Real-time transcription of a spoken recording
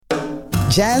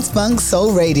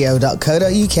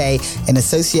jazzfunksoulradio.co.uk in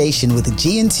association with the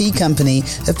G&T Company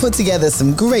have put together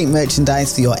some great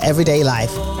merchandise for your everyday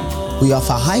life. We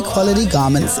offer high-quality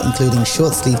garments, including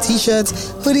short-sleeve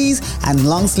t-shirts, hoodies, and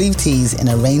long-sleeve tees in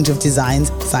a range of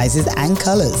designs, sizes, and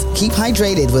colors. Keep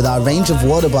hydrated with our range of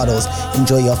water bottles,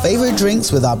 enjoy your favorite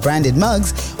drinks with our branded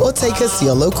mugs, or take us to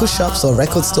your local shops or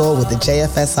record store with the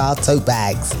JFSR tote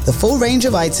bags. The full range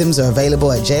of items are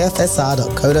available at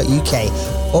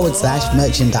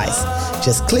jfsr.co.uk/merchandise.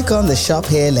 Just click on the Shop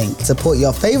Here link. Support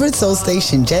your favorite soul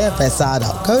station,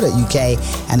 jfsr.co.uk,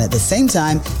 and at the same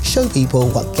time, show people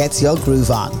what gets your groove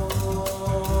on.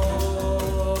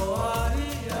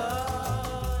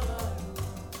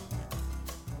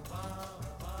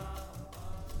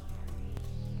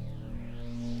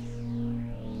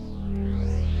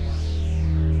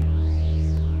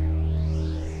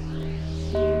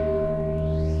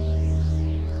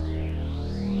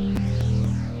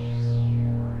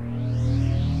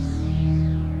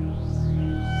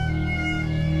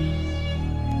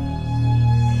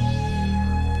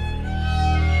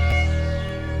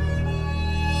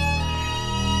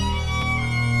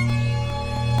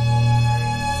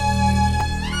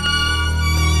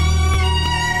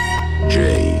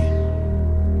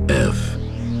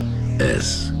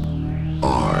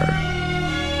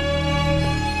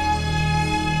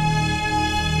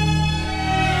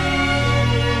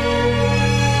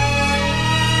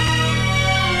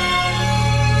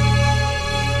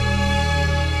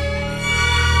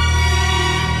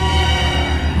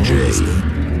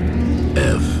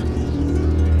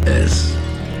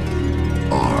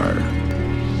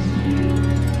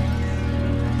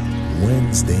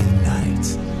 Wednesday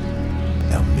night,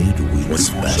 a midweek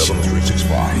special.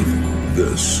 24/7/365.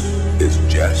 This is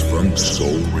Jazz Funk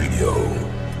Soul Radio.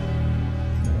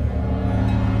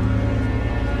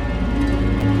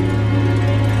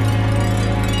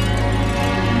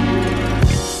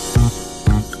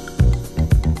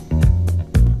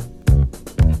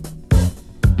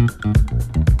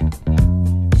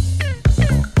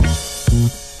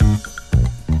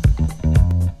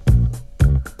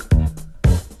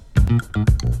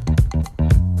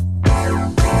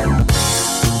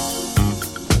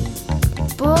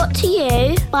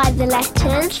 By the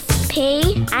letters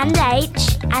P and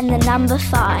H and the number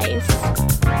 5.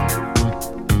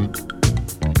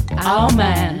 Our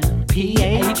man,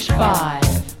 PH5.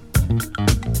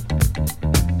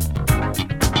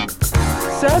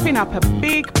 Serving up a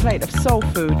big plate of soul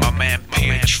food. My man,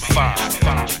 PH5.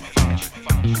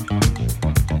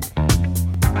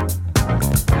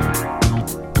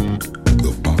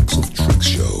 The Box of Trix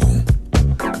Show.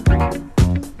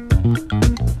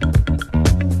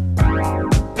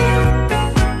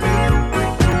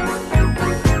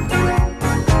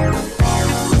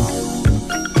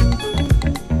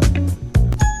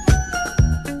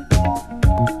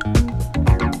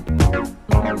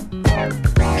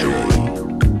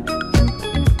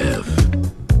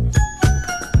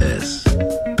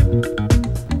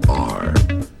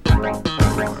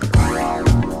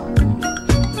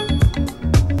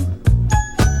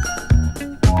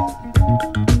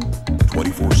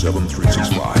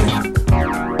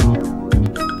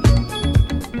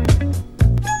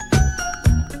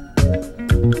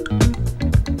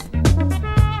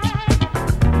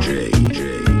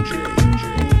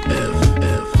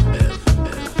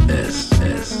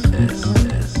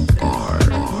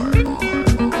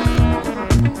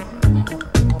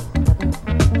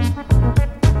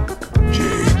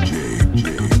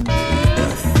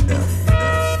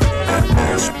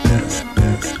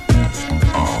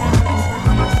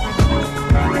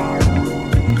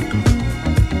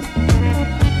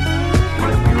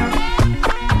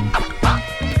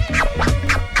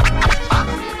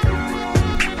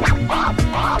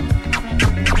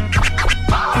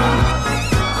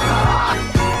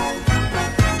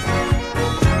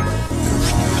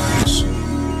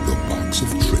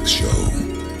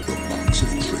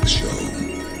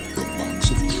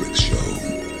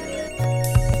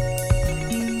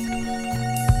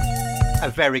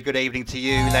 Very good evening to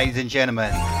you, ladies and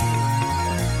gentlemen.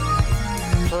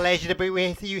 Pleasure to be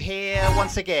with you here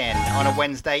once again on a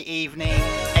Wednesday evening,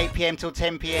 8 p.m. till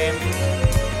 10 p.m.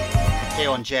 here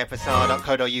on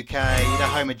JFSR.co.uk, the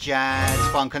home of jazz,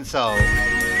 funk and soul.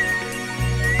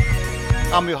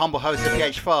 I'm your humble host of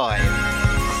PH5,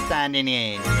 standing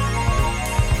in.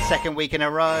 Second week in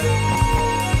a row,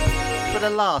 for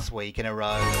the last week in a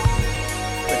row,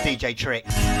 with DJ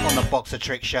Trix on the Box of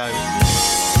Trix show.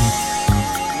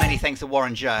 Many thanks to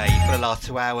Warren J for the last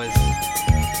 2 hours.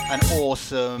 An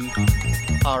awesome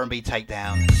R&B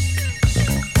takedown.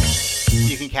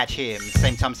 You can catch him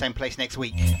same time, same place next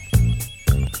week.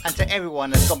 And to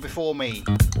everyone that's gone before me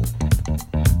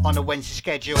on the Wednesday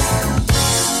schedule,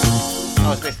 I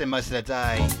was listening most of the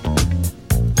day.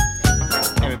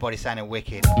 Everybody sounding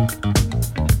wicked.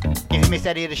 If you missed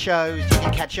any of the shows, you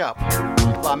can catch up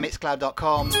via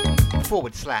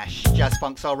mixcloud.com/Jazz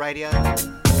Funk Soul Radio.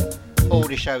 All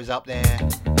the shows up there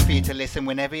for you to listen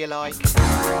whenever you like.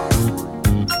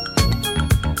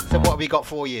 So what have we got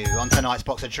for you on tonight's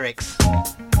Box of Trix?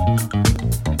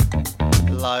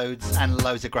 Loads and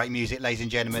loads of great music, ladies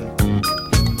and gentlemen.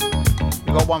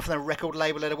 We've got one from the record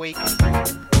label of the week.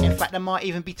 In fact, there might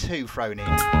even be two thrown in.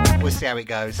 We'll see how it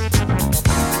goes.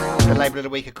 The label of the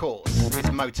week, of course, is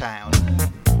Motown.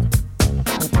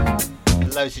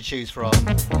 Loads to choose from.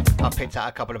 I picked out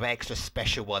a couple of extra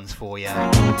special ones for you.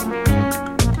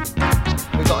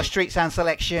 We've got a street sound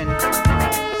selection,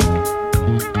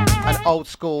 an old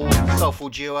school soulful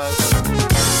duo,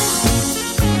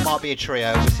 might be a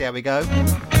trio, we'll see how we go, and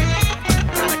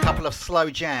a couple of slow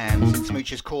jams in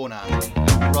Smoochers Corner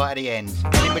right at the end.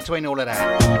 And in between all of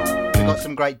that, we've got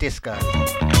some great disco,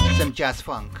 some jazz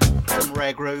funk, some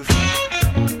rare groove,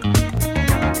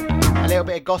 a little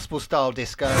bit of gospel style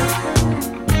disco,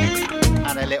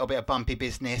 and a little bit of bumpy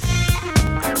business.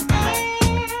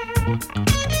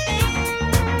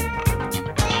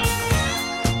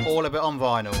 All of it on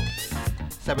vinyl.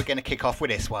 So we're going to kick off with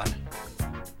this one.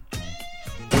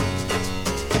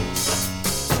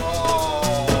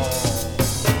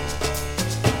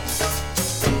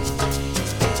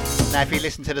 Now if you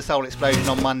listen to the Soul Explosion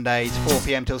on Mondays, 4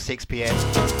 PM till 6 PM,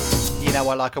 you know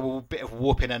I like a bit of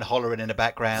whooping and hollering in the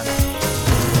background.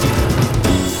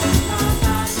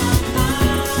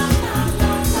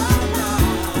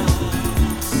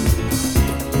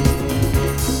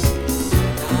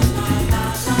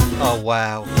 Oh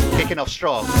wow, kicking off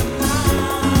strong.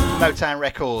 Motown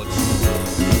Records,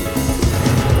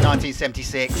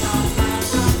 1976.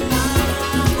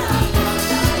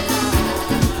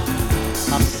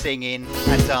 I'm singing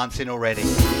and dancing already.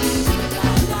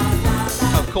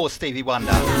 Of course, Stevie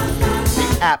Wonder,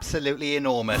 the absolutely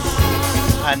enormous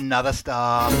Another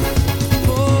Star.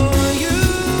 For you,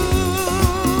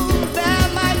 there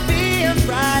might be a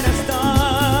brighter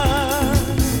star,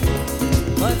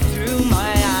 but through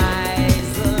my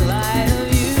eyes, the light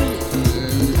of you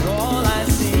is all I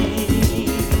see.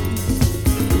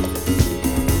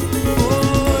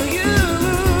 For you,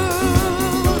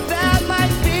 there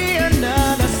might be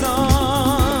another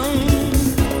song,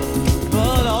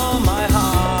 but all my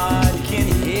heart can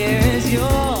hear is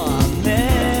your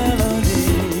melody.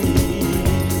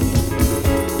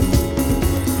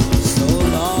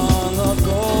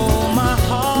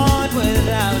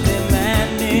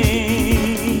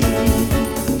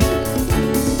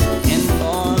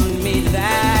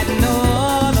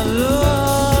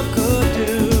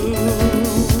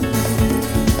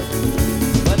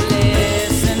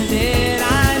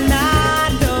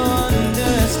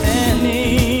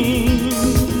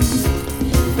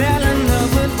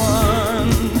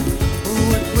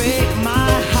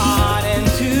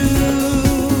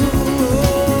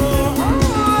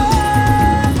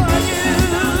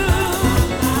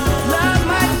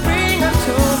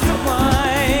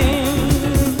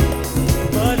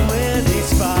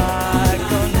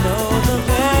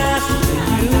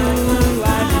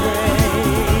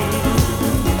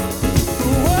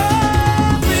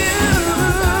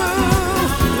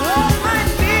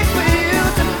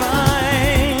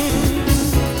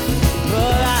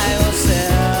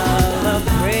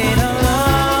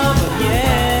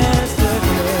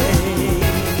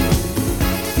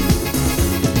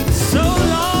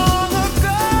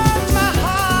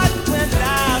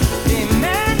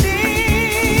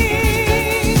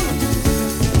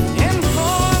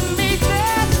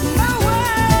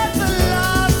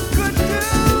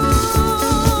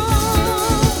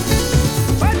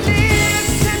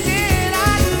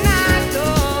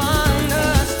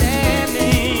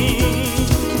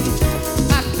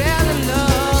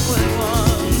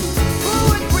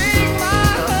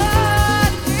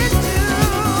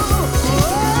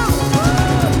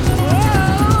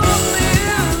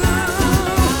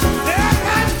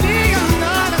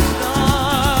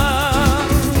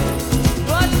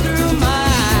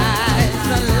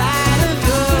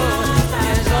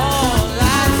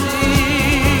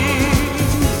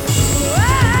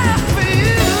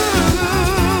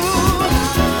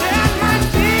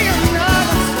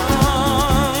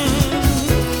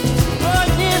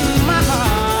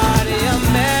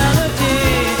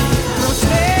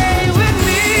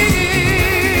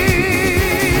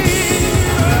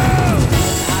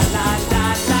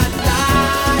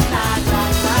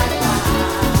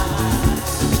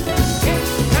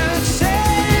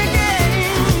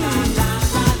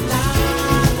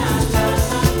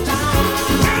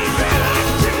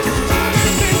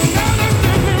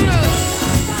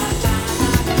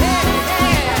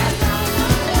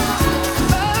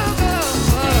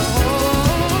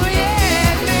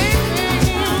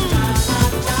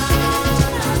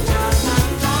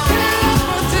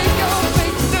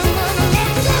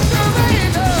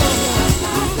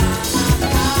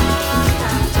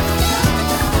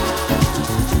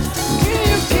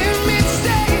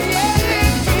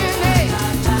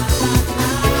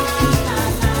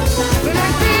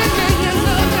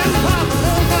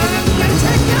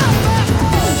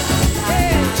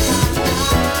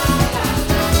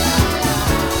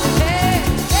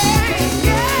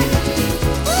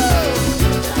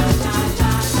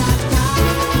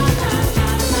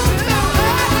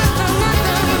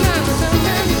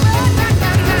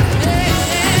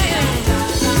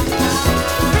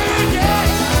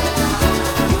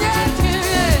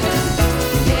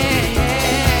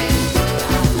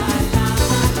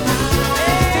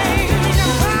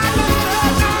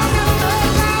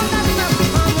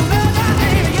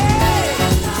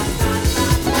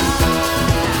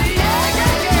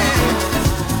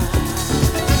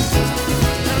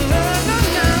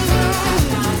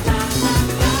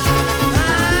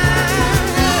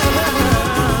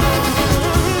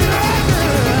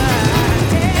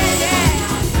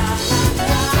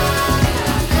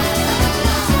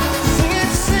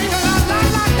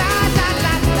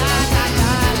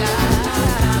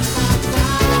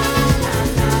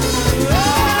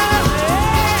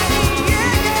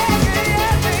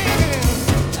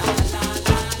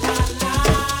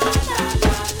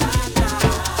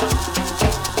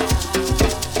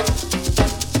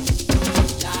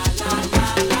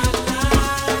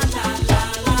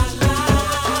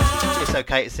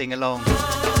 okay to sing along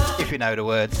if you know the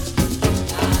words.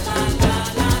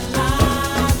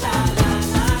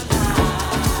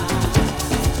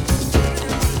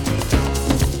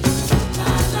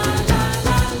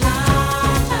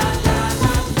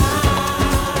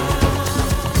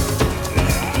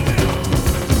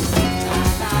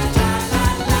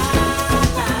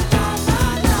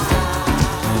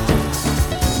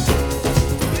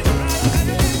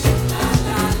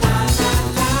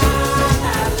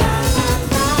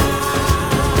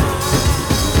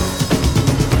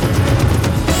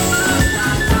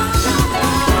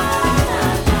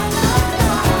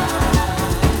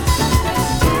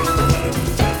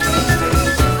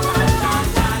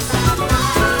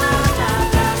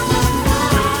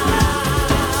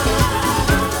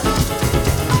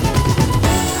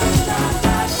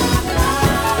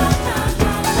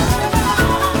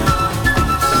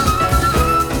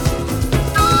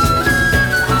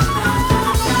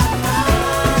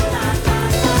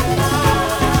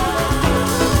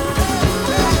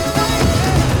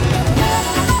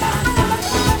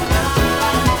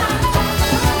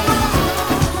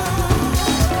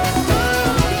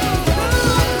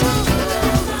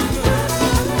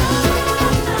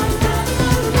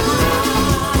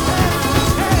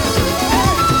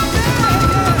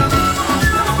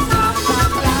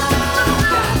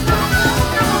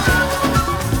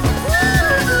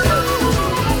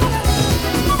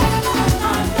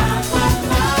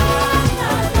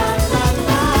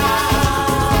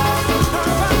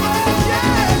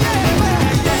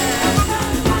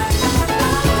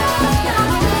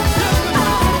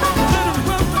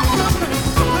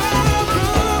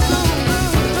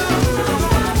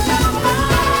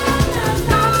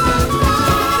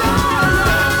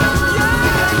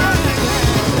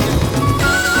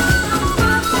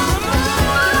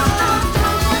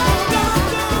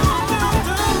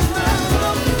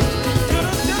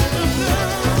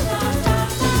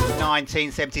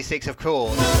 '76, of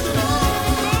course.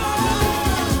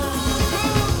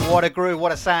 What a groove,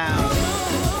 what a sound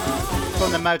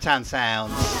from the Motown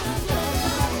sounds.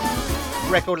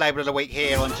 Record label of the week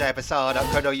here on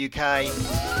JFSR.co.uk.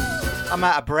 I'm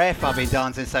out of breath, I've been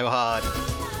dancing so hard.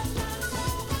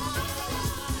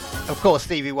 Of course,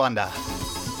 Stevie Wonder,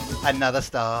 Another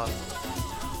Star.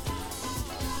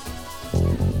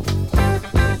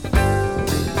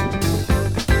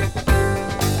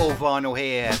 All vinyl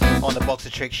here on the Box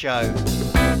of Trix show,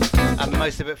 and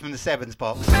most of it from the Sevens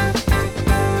box.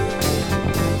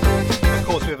 Of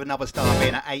course, with Another Star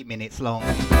being at 8 minutes long.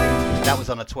 That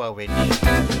was on a 12-inch.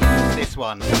 This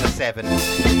one on a 7.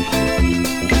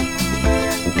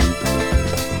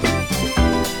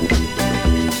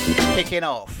 Kicking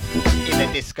off in the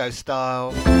disco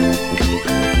style.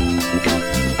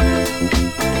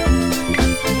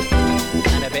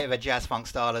 And a bit of a jazz funk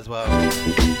style as well.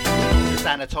 The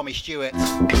sound of Tommy Stewart.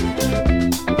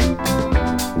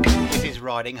 This is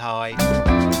Riding High.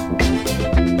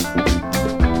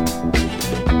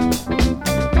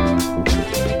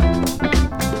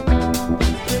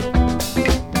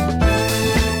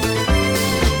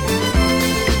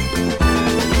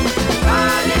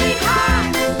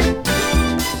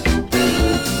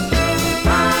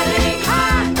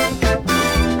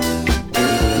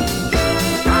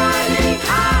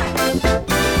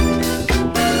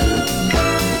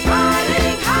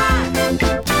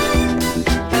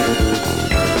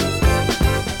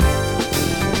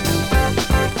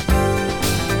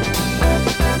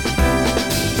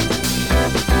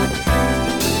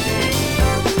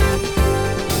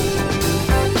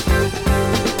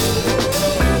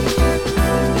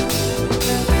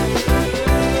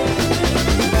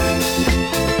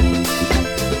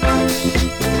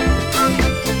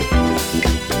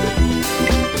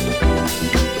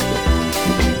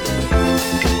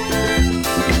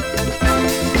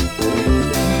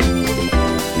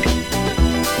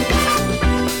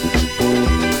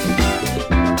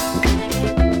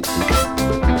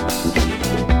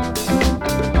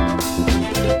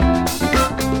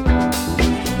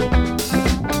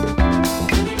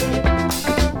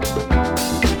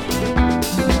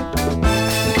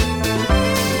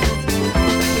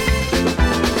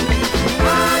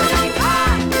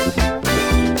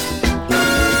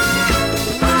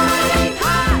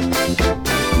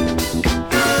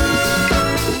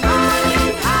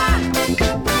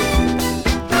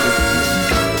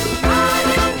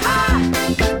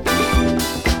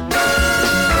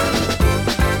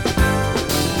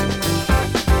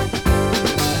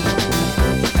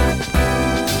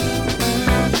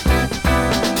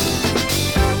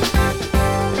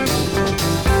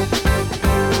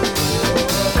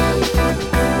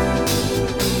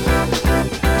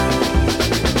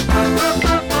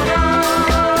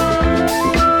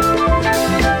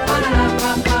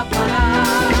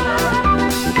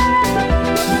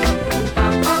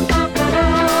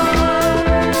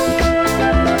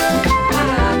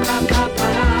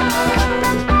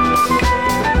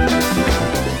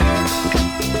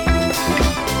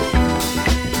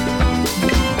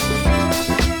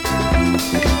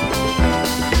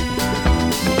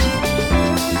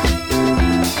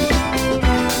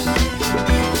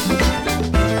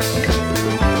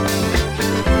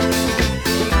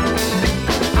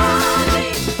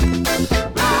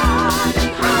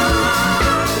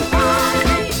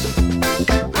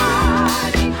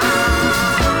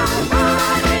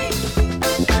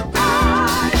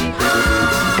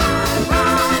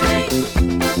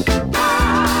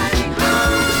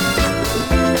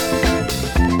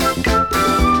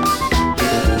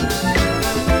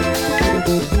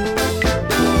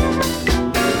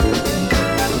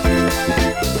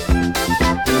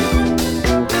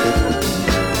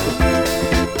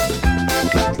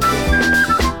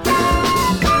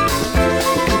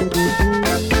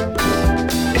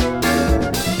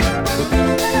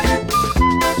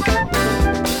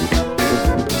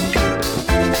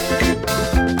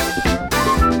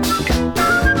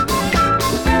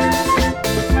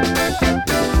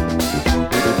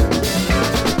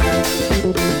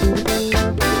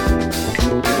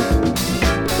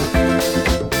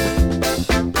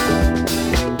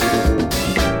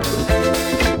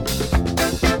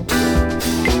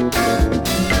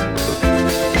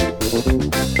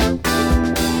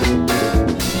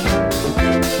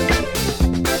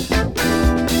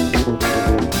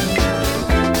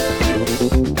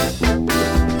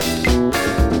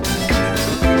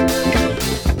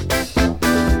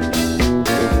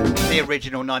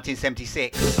 original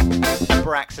 1976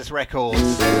 Braxis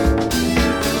Records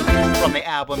from the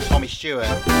album Tommy Stewart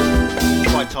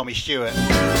by Tommy Stewart.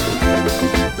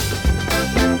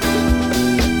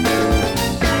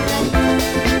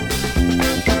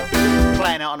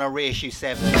 Playing out on a reissue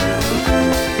 7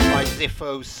 by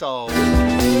Ziffo Soul.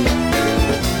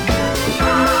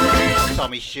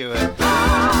 Tommy Stewart,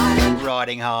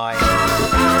 Riding High.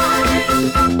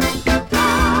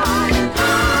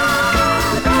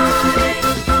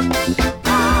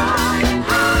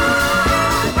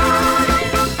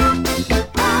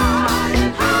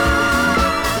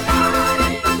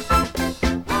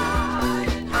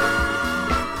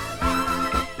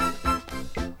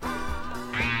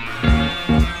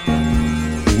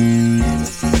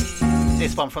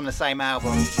 This one from the same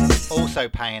album, also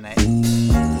paying it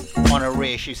on a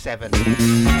reissue 7. 2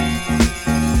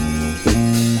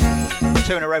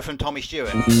 in a row from Tommy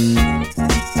Stewart.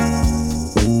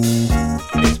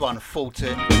 This one,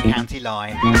 Fulton County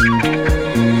Line.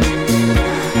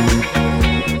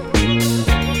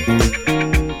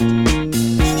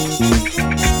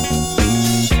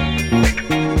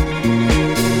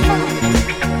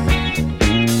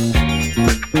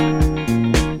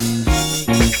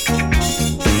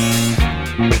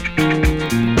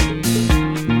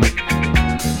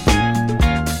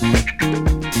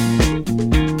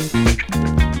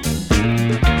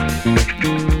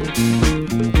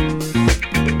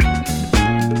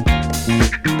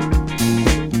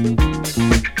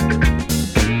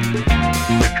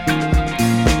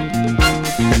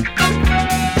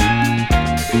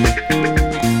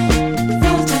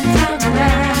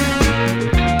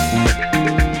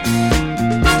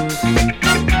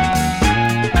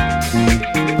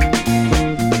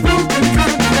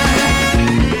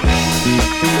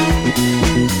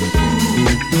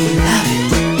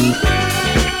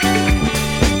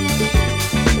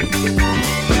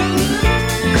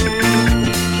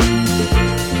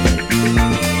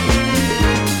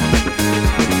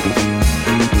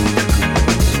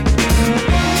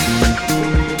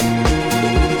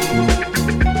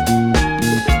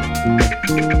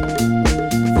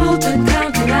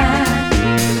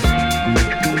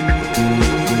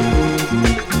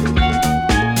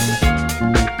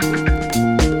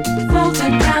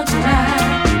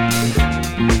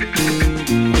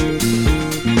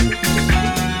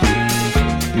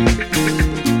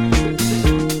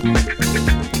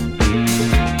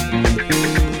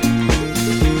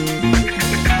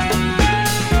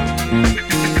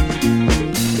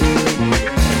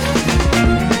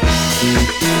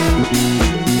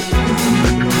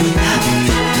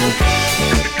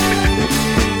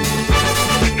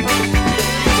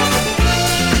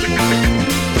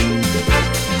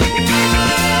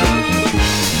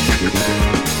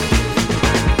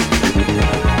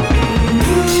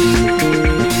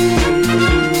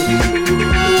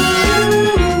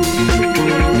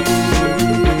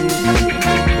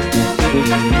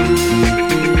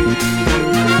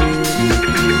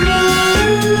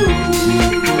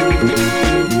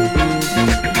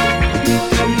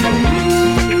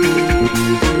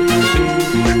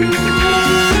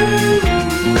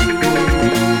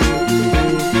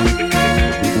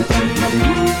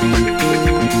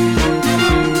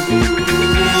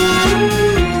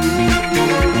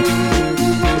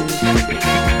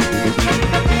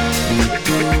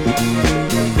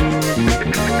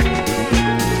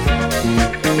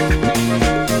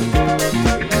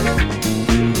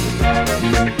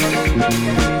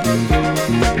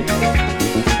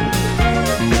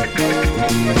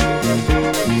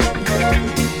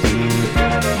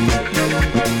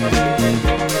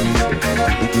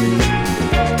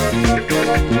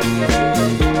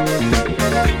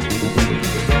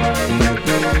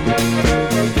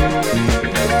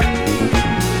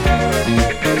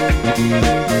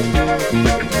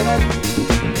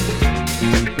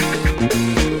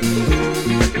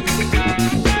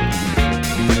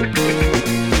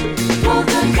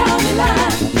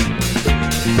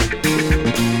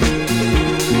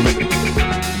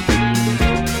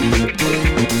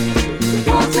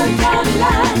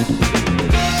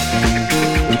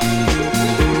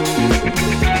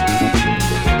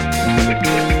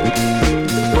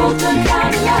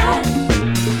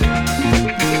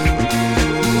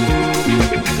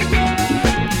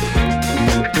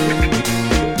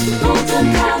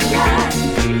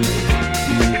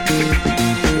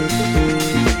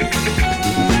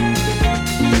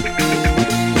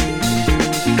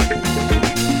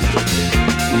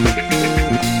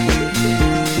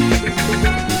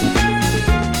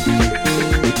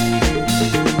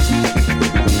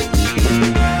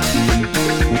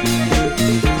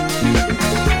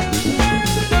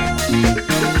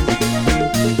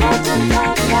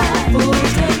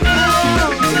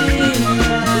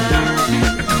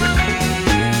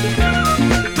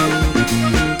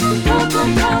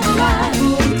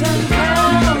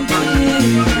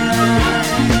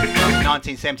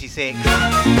 1976.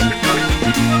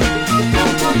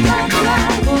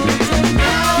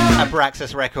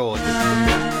 Abraxas Records.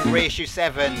 Reissue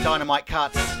 7, Dynamite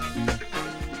Cuts.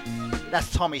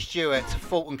 That's Tommy Stewart,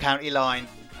 Fulton County Line.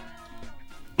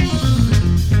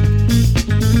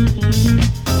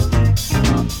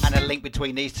 And a link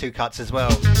between these two cuts as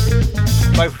well.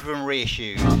 Both of them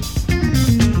reissued.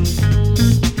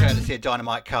 Courtesy of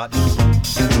Dynamite Cuts.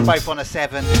 Both on a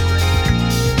 7.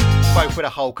 Both with a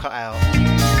hole cut out.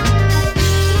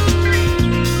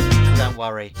 Don't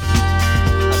worry.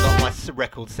 I've got my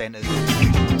record centres.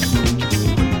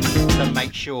 So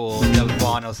make sure the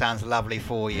vinyl sounds lovely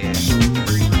for you.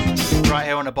 Right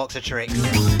here on the Box of Trix.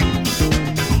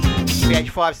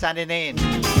 PH5 standing in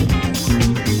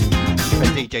for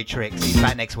DJ Trix. He's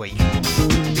back next week.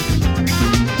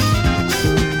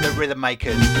 The Rhythm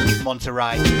Makers,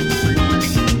 Monterey.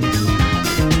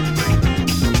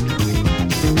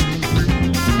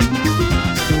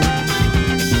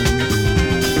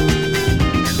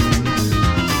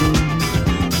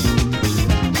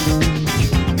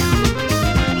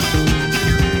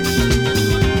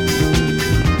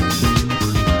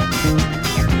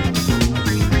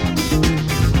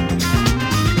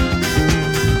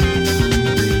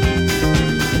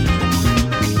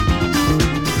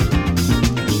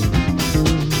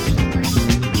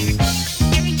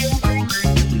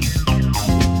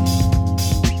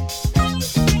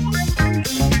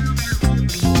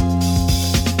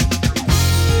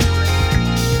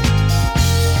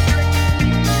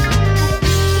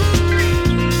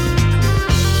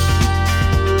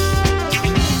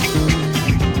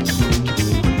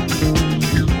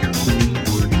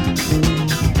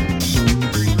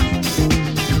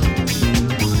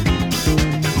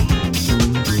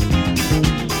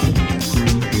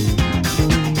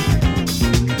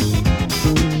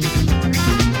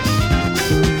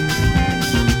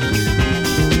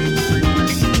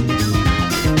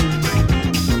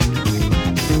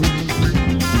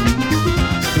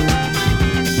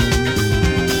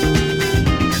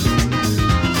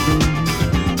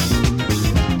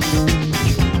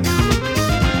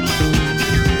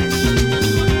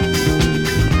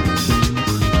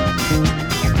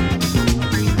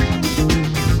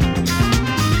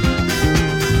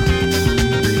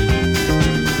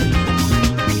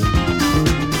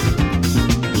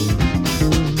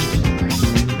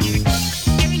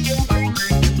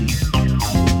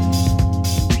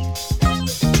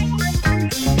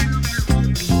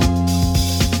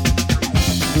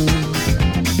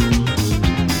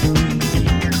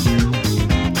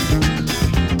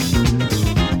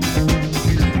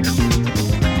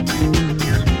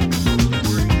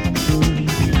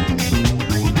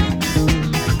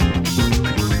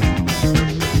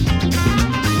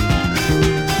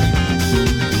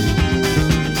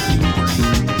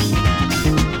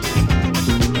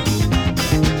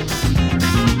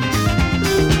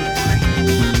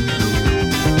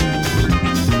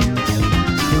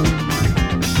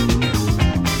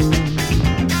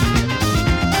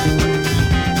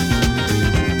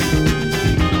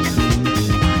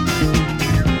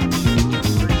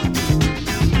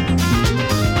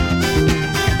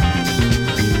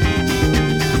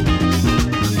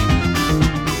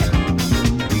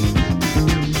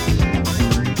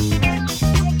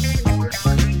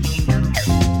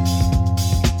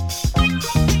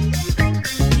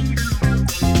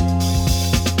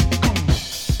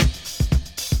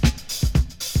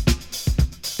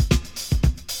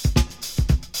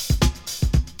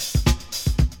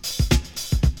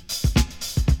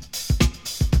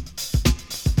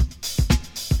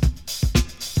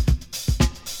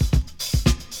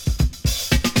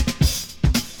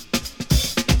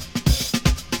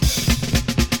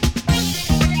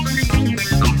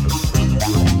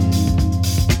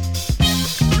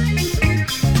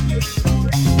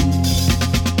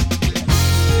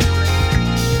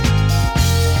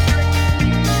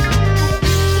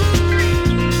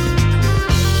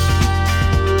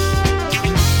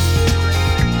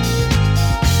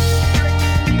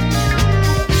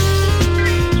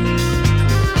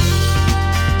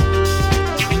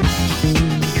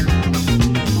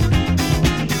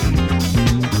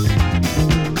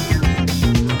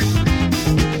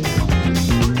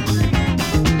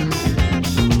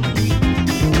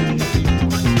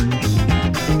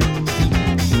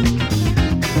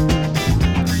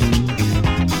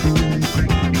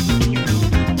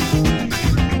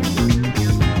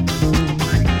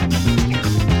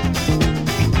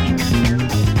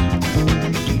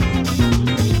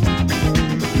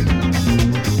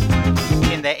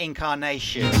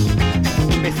 incarnation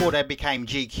before they became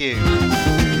GQ.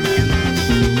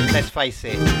 let's face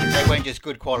it, they weren't just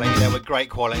good quality, they were great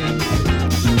quality.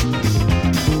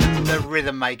 The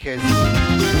rhythm makers.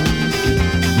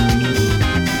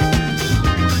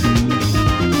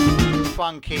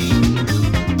 Funky,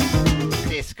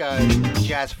 disco,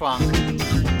 jazz funk.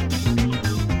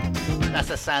 That's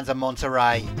the sounds of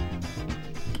Monterey.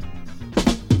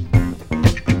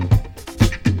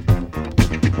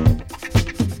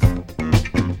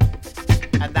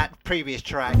 And that previous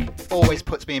track always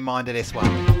puts me in mind of this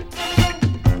one.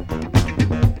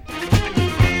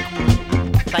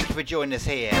 Thank you for joining us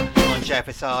here on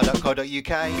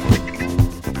JFSR.co.uk.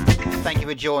 Thank you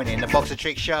for joining the Box of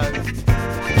Trix show.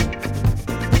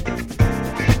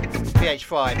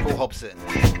 PH5 Paul Hobson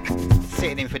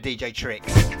sitting in for DJ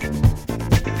Trix.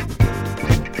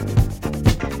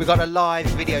 We've got a live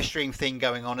video stream thing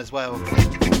going on as well.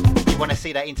 If you want to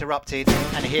see that interrupted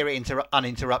and hear it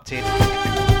uninterrupted,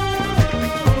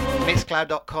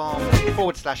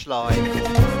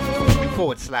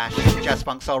 mixcloud.com/live/Jazz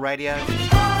Funk Soul Radio.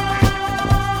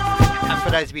 And for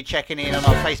those of you checking in on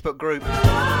our Facebook group,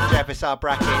 JFSR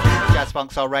brackets Jazz Funk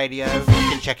Soul Radio, you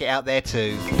can check it out there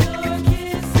too.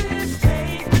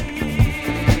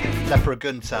 La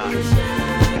Pregunta,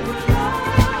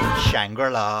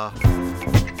 Shangri-La.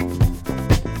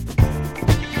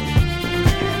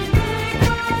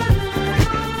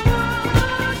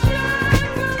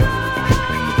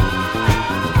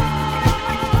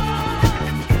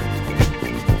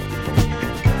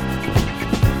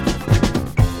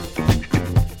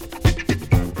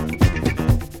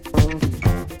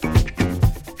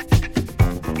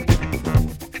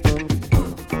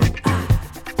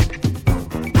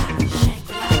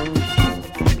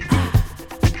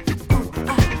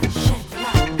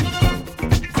 Shake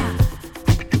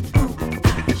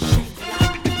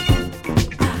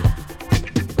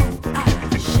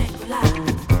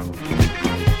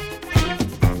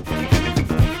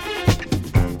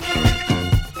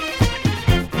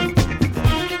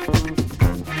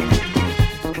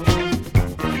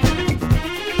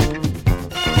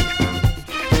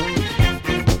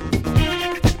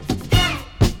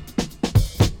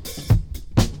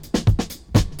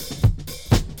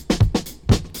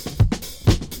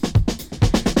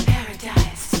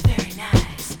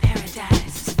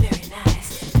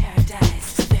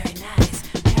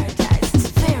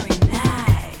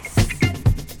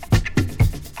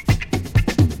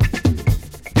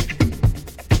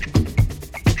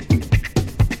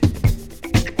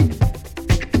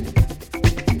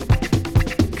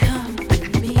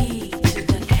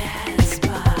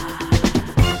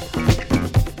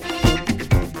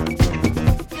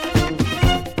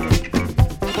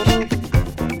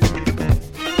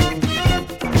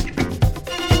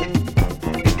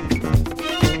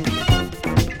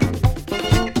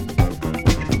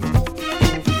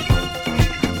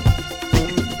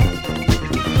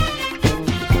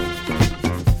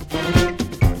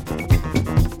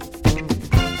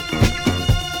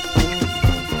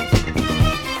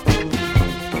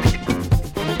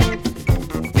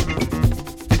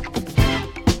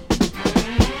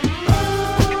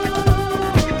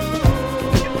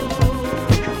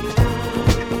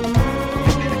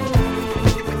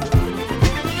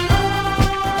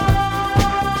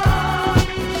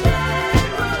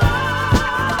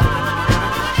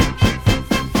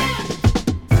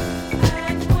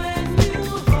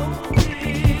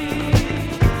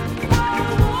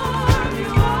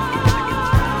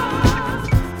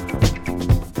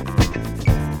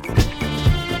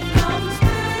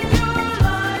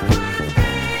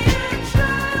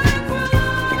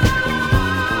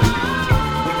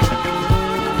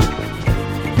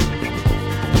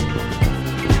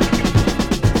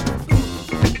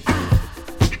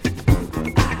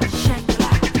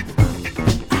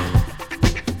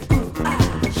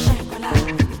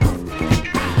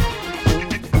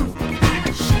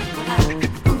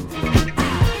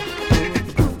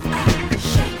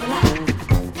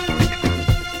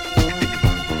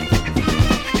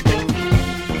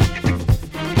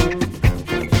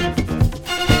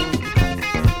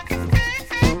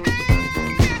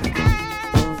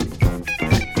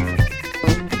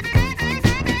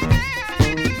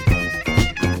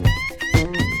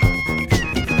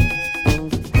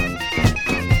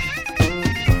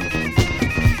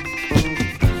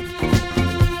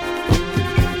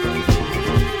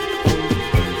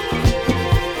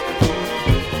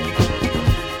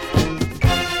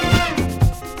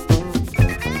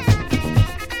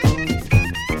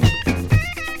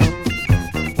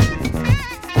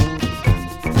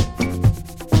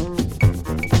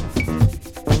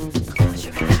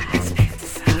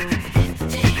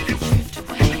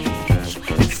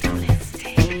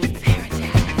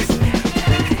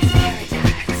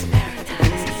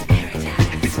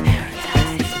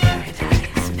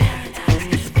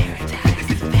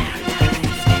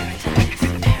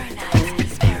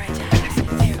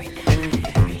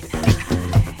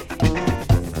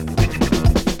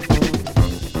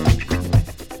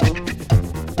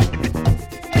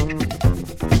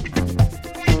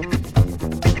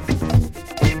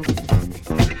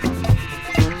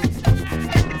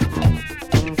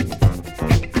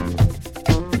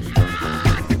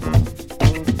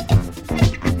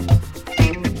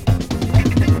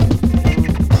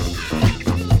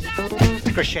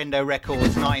Crescendo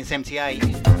Records, 1978.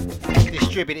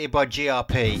 Distributed by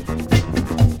GRP.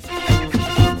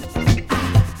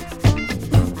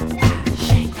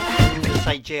 To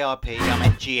say GRP, I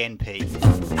meant GNP.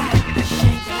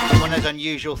 One of those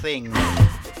unusual things.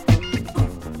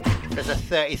 There's a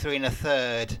 33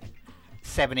 1/3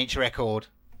 7-inch record.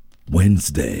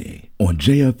 Wednesday on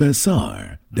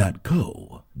JFSR.co.uk.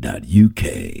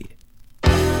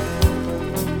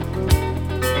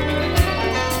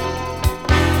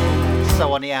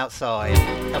 So on the outside,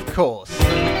 of course,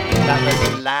 that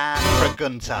was La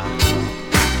Pregunta,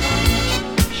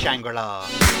 Shangri-La.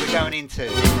 We're going into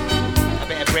a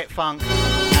bit of Brit funk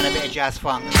and a bit of jazz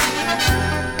funk.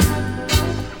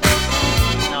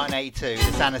 1982,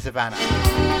 the Sound of Savannah.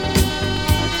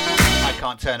 I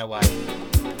Can't Turn Away.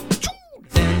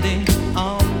 Standing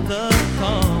on the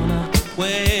corner,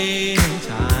 waiting,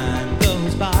 time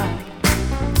goes by.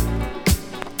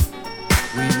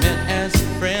 We met as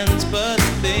friends, but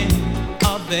things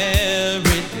are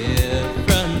very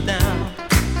different now.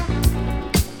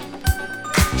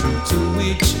 True to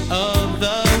each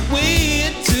other,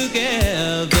 we're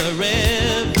together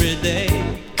every day.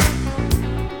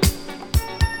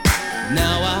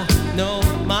 Now I know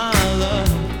my love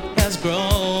has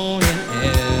grown in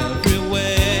every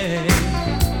way.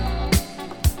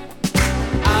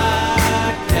 I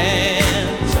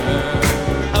can't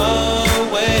turn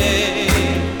away.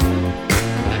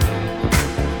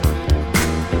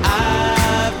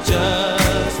 I've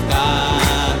just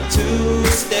got to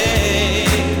stay.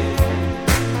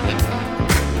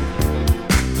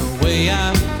 The way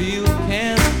I feel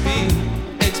can't be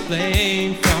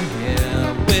explained from here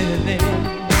within.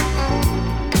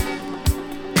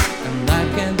 And I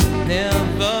can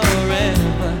never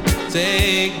ever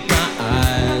take my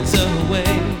eyes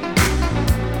away.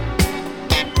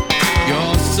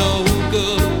 You're so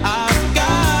good, I've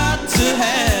got to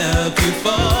have you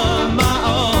for my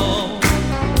own.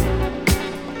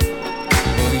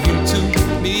 You to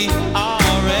me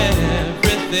are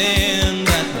everything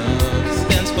that love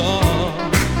stands for.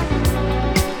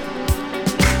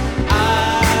 I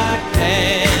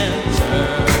can't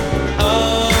turn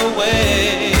away.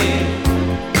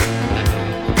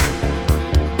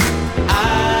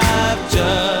 I've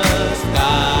just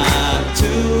got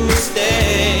to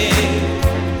stay.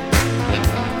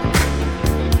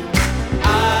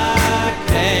 I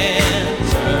can't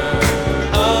turn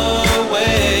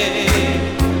away.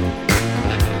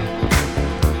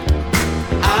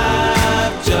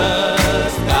 I've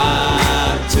just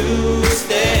got to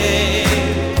stay.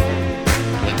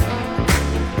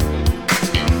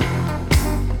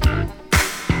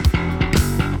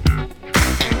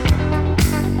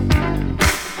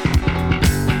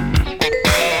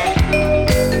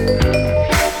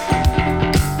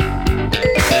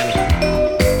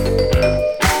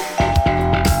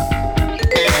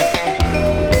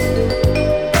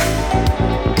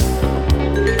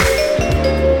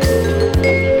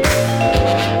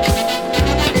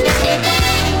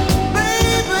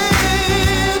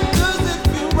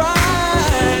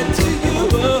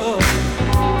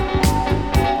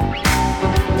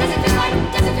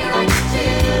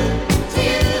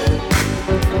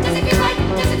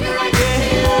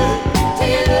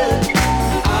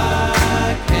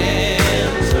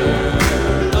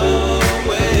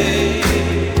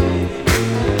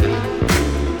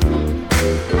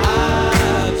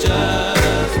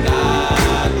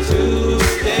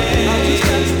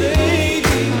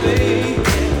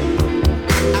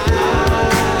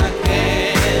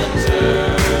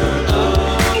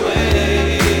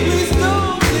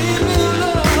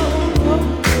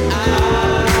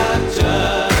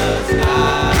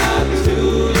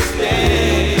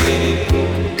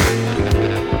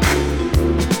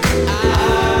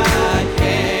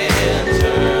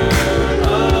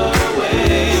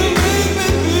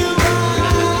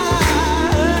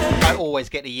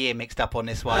 Get the year mixed up on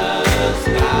this one. I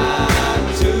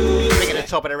think at the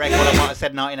top of the record I might have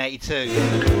said 1982.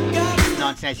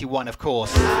 1981, of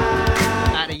course.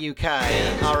 At the UK,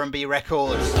 R&B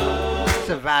Records,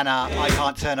 Savannah, I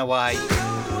Can't Turn Away.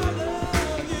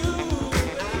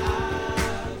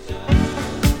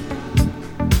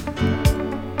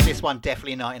 This one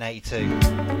definitely 1982.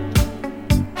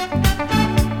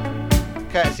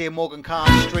 Courtesy of Morgan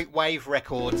Khan's Street Wave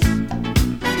Records.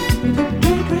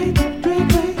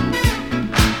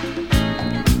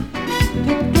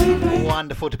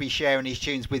 Wonderful to be sharing these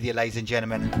tunes with you, ladies and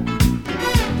gentlemen.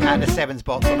 At the Sevens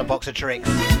box on the Box of Trix.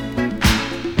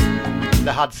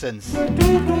 The Hudsons.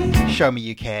 Show me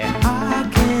you care. I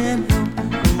can't help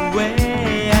the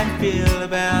way I feel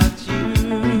about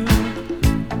you.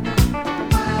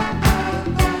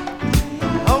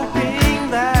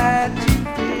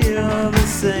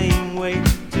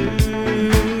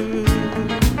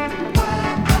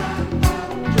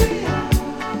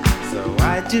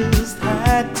 just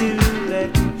had to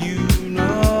let you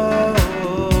know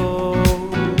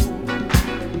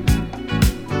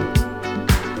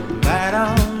that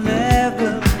I'll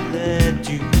never let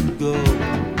you go.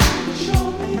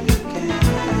 Show me you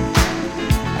can.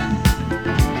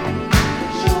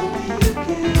 Show me you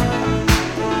can.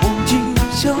 Won't you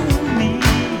show me?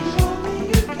 Show me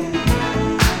you can.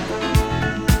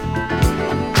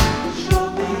 Show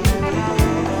me you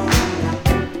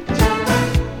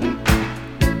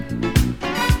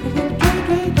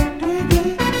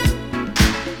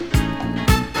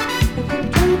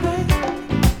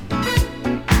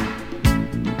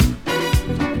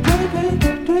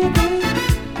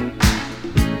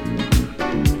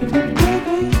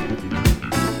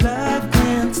Love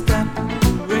can't stop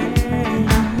the rain,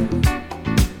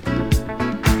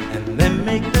 and then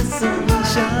make the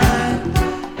sunshine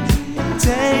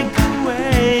take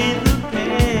away the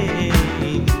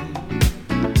pain,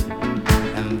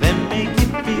 and then make you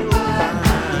feel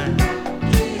fine.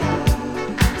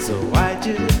 So I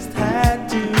just had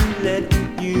to let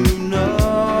you know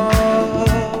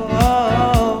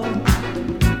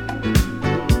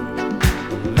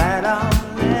that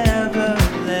I'll never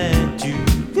let you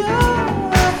go.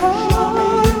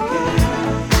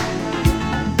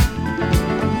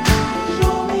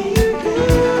 Show me you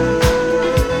can.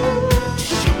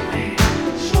 Show me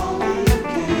you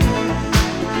can.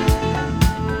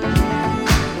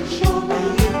 Show me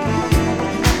you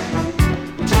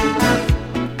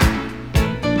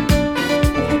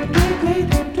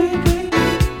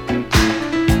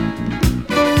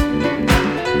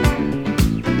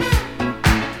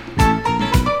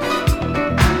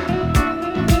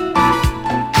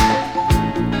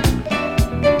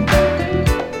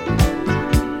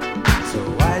So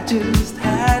I just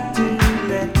had to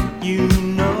let you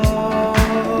know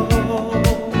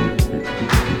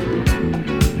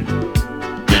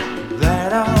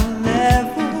that I'll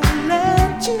never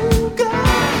let you go.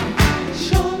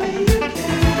 Show me you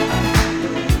can.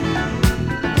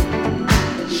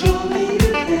 Show me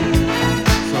you can.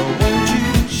 So won't you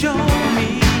show me?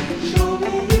 Show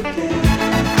me you can.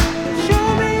 Show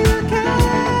me you can.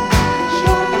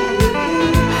 Show me you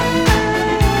can.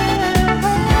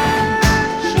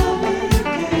 Show me you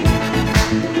can.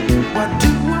 What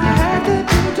do I have to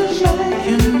do to make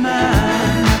you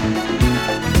mine?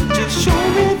 Just show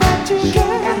me that you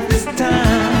care this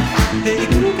time. Hey,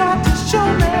 you got to show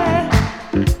me.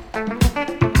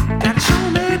 Gotta show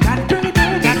me, gotta do it,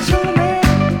 gotta show me.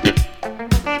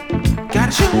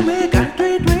 Gotta show me, gotta do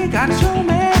it, gotta show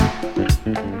me.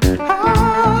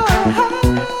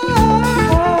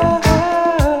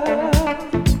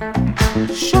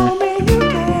 Show me you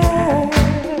can.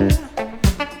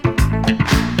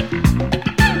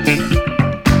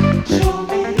 Show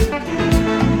me you can.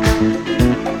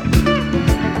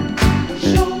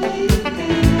 Show me you can. Show me you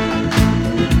can.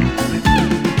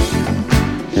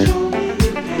 Show me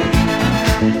you can.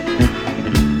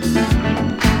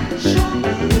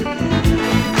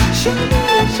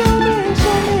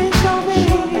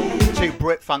 Show me. Two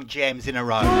Brit Funk gems in a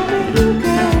row.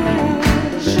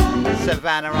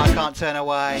 Savannah, I Can't Turn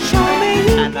Away,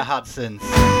 and the Hudsons.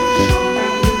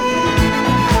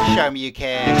 Show Me You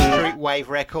Care, Street Wave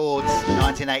Records,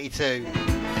 1982.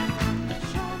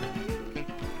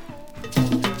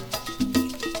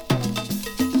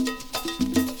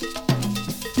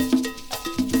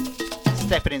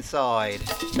 Stepping inside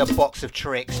the Box of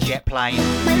Trix jet plane,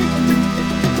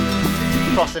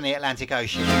 crossing the Atlantic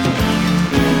Ocean to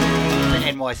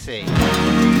NYC.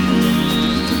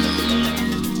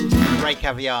 Ray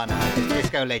Caviano,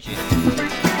 disco legend.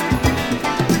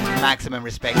 Maximum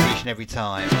respect each and every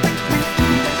time.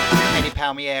 Eddie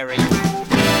Palmieri,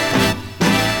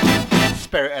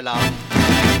 Spirit of Love.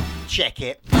 Check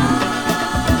it.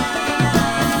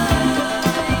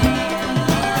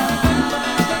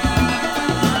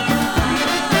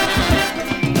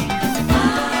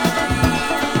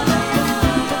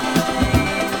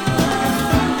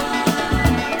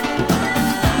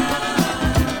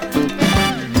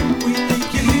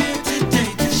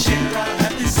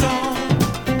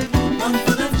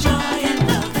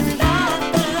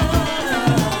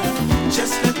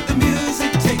 Just let the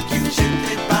music take you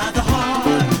gently by the heart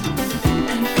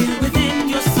and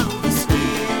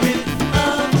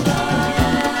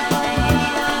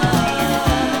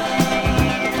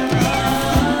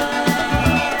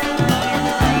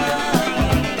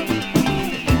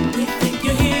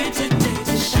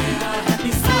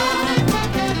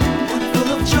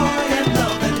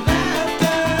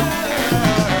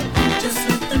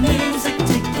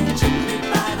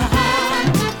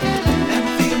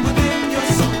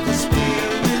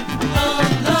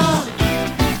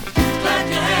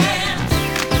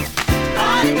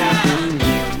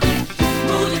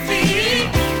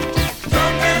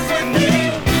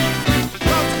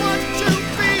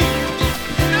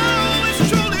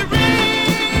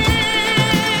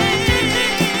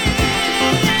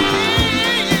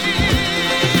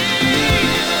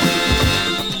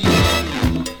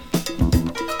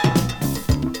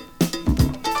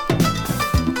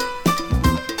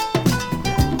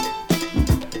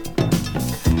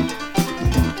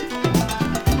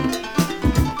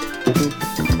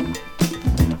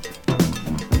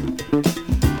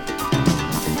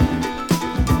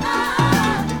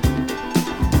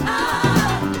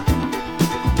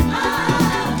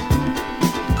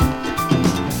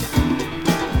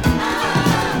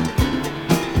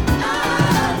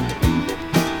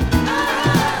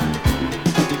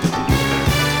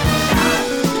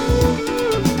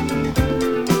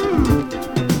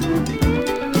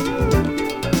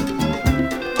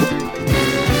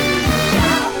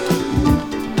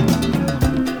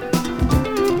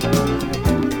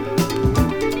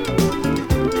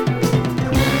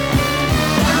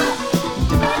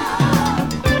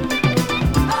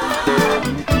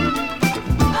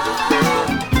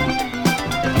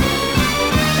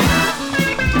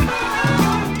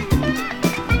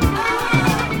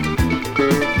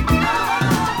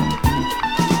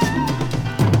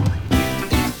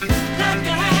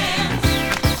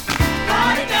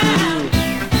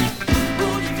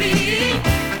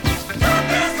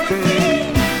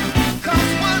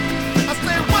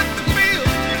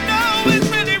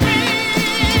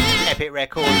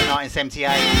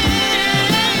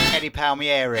 1978. Eddie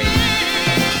Palmieri,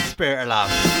 Spirit of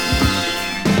Love.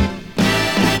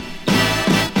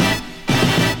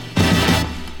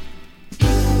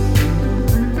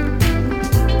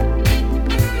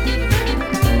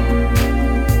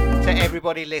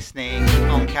 Everybody listening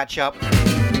on Catch Up,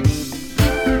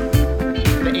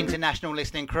 the international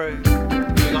listening crew. We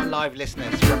got live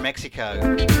listeners from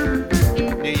Mexico,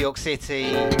 New York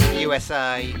City,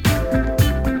 USA,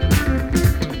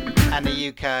 and the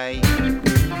UK.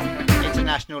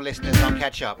 International listeners on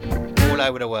Catch Up all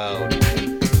over the world.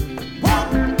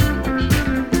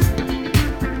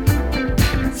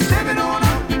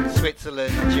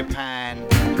 Switzerland, Japan,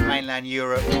 mainland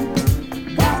Europe,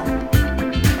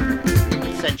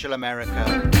 Central America,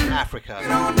 Africa.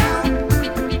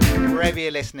 Wherever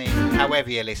you're listening, however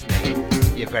you're listening,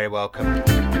 you're very welcome.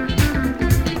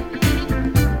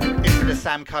 This is the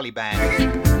Sam Cully Band,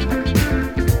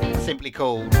 simply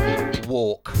called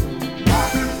Walk.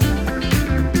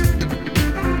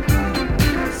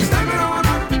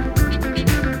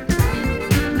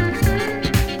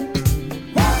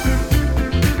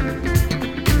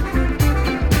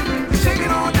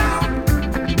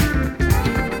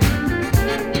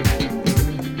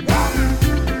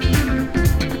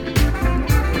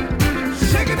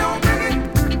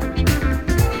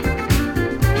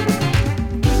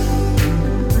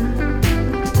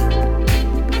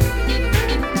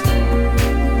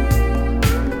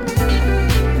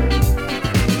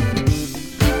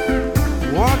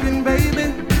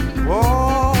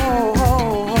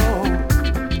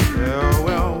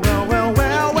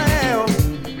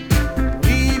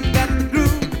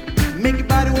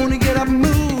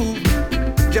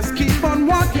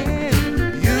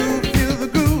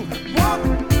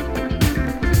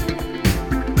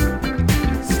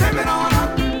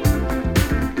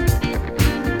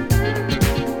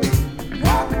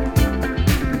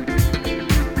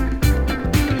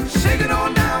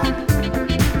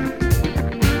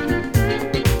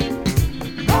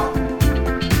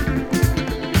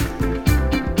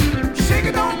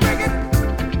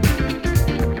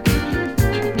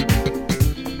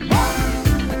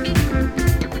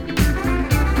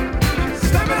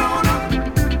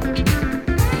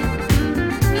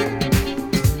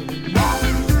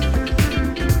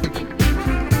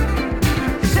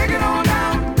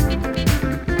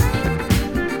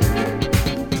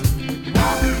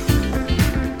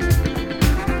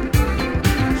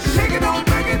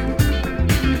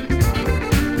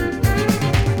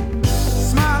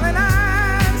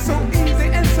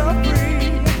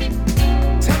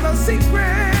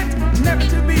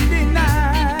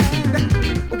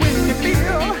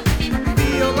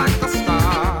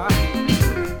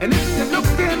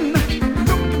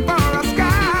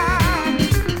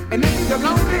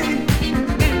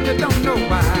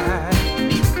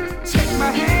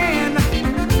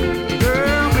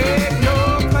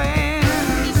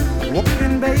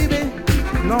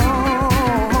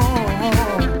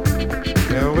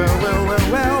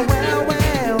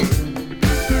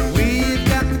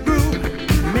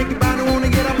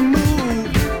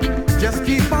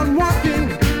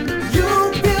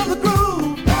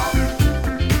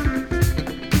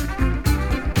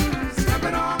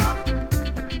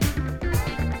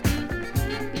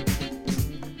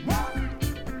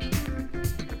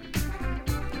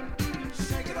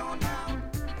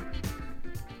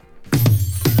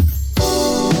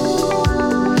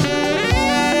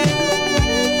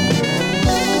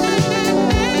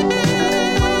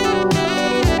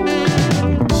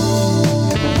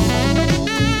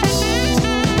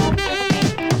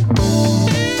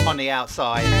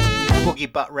 Outside,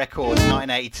 Boogie Butt Records,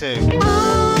 1982.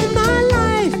 All my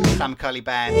life, Sam Cully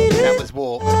Band, that was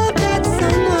Walk. On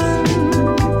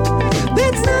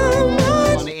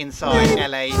the inside,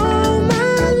 LA,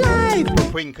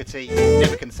 Queen Kuti,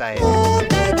 never can say it.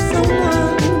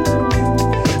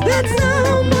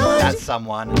 That's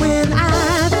someone. When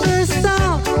I first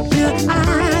saw you,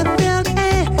 I felt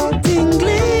a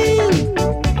tingling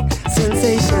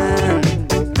sensation.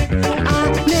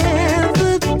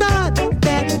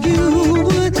 You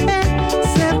would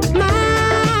accept my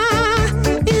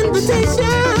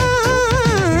invitation.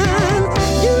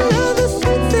 You know the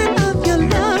sweet scent of your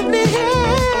lovely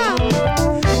hair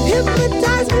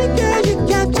hypnotized me, girl. You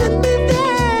captured me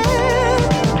there.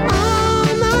 All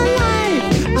my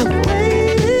life I've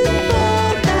waited for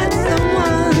that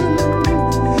someone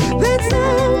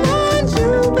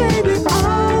you, baby.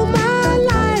 All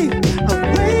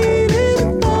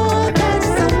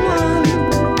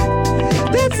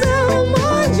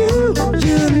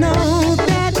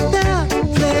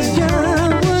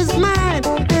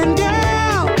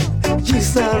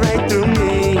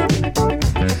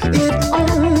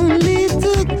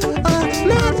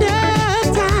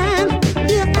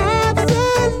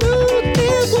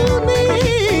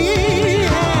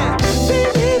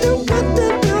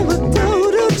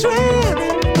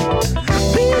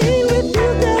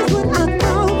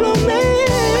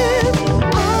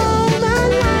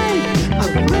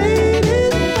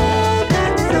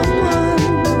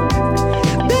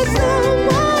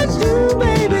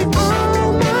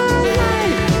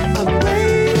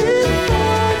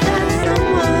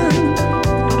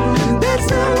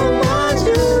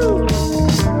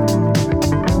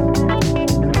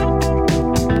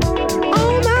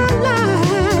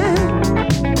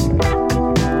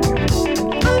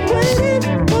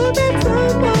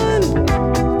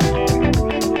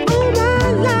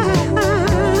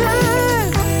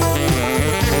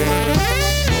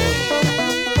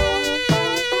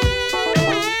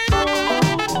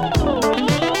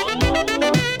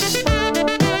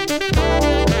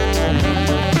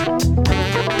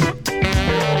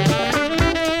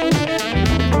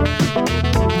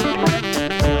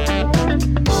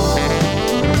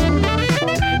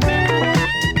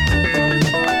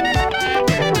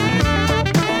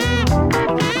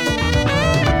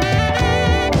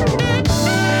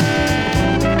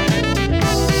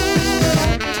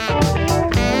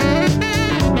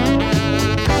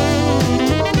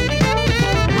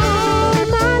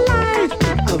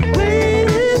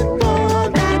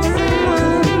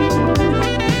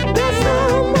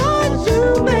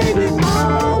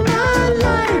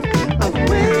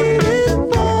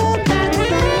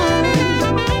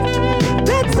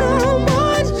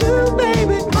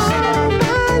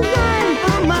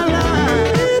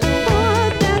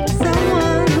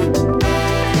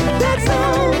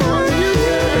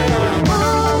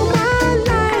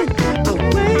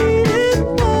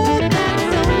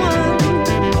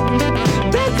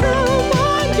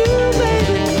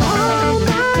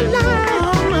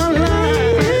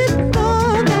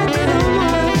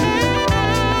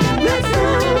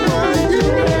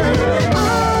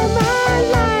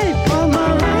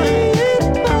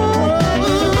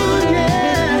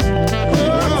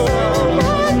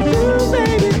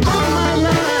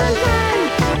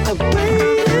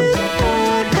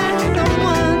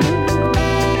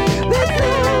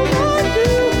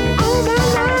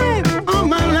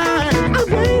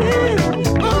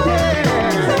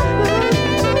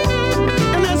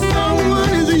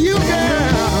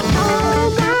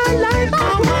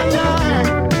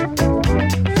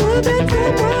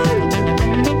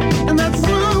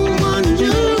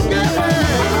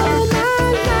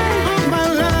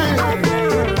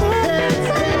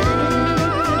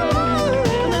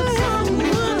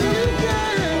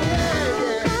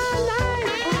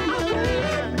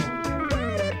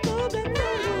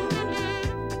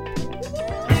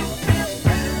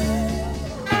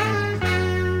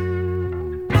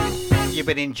you've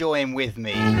been enjoying with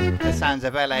me the sounds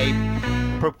of LA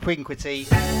propinquity.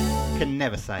 Can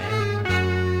never say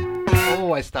it.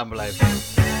 Always stumble over it.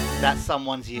 That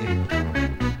Someone's You.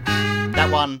 That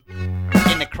one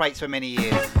in the crates for many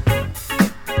years.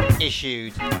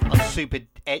 Issued on Super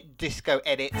Disco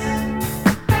Edits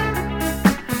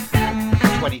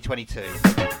 2022.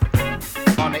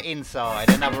 On the inside,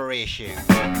 another reissue.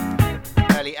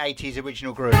 Early 80s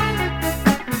original groove.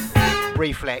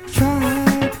 Reflex.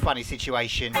 Funny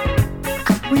Situation.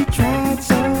 We tried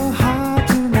so hard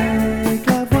to make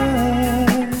love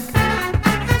work.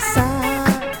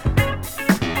 Sad.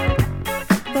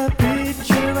 The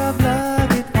picture of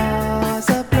love, it was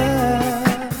a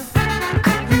blur.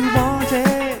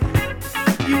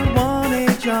 You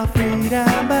wanted your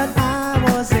freedom, but I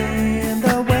was in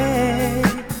the way.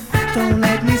 Don't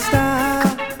let me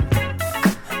stop.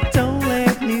 Don't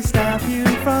let me stop you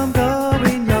from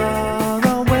going your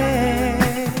own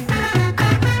way.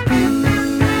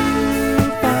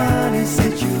 Funny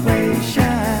situation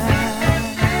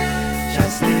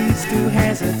just leads to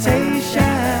hesitation.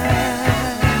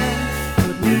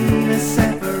 Could mean a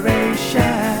separation.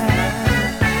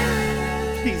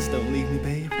 Please don't leave me,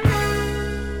 babe.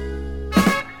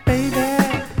 Baby,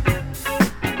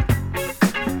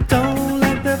 don't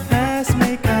let the past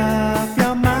make up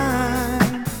your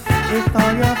mind. If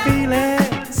all your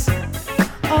feelings,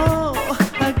 oh,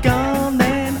 are gone,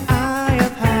 then I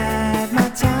have had my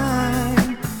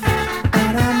time.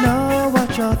 But I know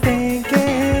what you're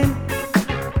thinking.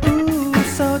 Ooh,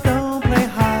 so don't play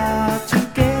hard to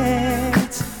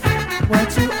get. We're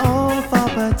too old for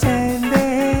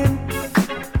pretending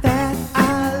that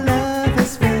our love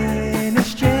is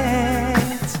finished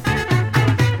yet.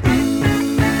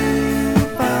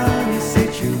 Funny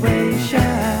situation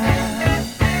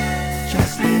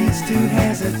just leads to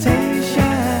hesitation.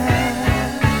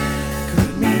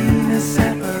 Could mean a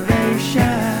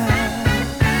separation.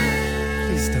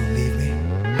 Please don't leave me.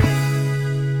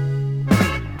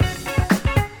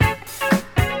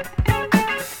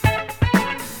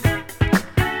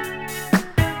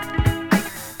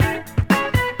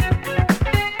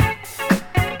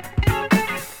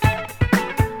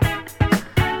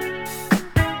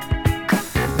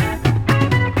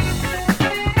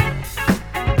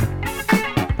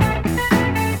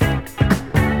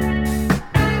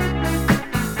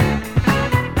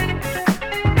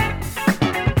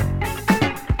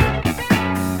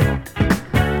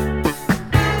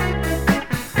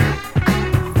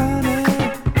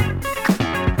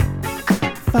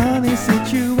 Funny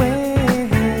situation.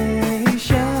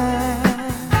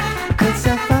 It's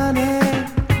a funny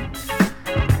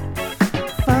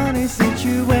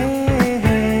situation.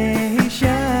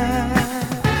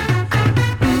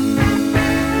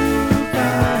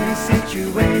 Funny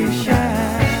situation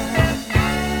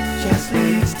just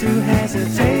leads to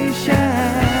hesitation.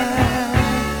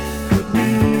 Could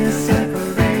mean a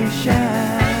separation.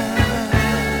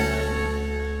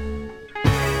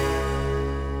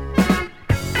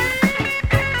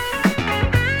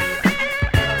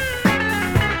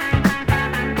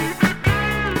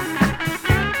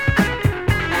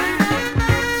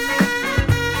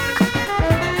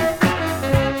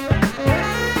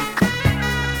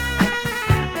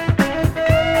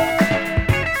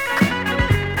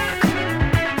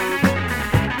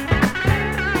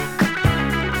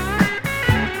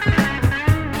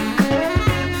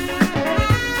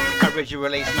 Original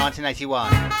release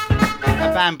 1981.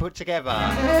 A band put together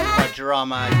by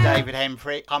drummer David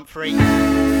Humphrey,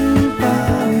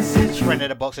 friend of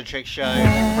the Box of Trix show,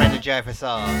 friend of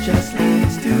JFSR. Just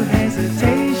leads to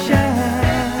hesitation.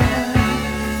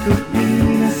 Could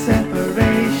mean a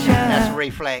separation. That's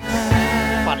Reflex.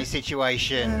 Funny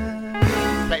Situation.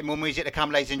 Plenty more music to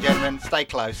come, ladies and gentlemen. Stay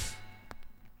close.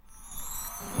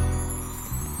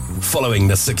 Following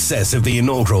the success of the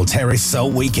inaugural Terrace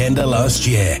Soul Weekender last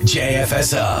year,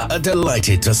 JFSR are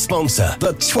delighted to sponsor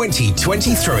the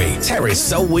 2023 Terrace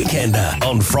Soul Weekender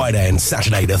on Friday and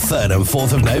Saturday the 3rd and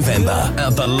 4th of November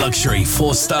at the luxury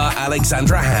 4-star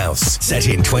Alexandra House, set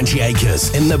in 20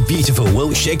 acres in the beautiful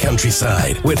Wiltshire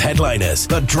countryside, with headliners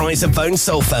the Drysaphone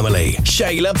Soul Family,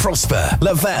 Shayla Prosper,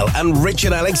 Lavelle and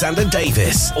Richard Alexander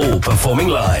Davis, all performing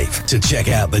live. To check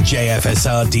out the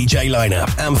JFSR DJ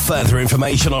lineup and further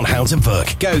information on how to book,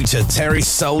 go to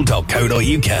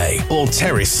terracesoul.co.uk or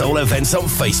Terrace Soul Events on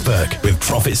Facebook, with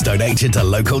profits donated to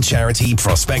local charity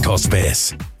Prospect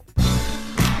Hospice.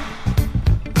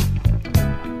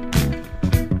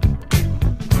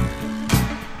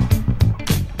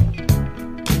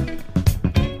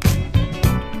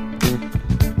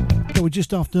 We're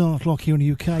just after 9 o'clock here in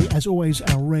the UK. As always,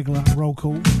 our regular roll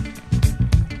call.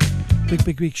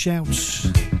 Big shouts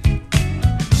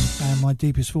and my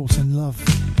deepest thoughts and love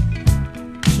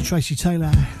to Tracy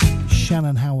Taylor,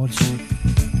 Shannon Howard,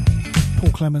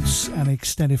 Paul Clements and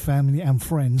extended family and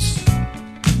friends.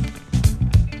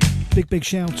 Big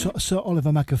shout to Sir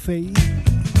Oliver McAfee,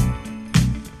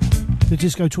 the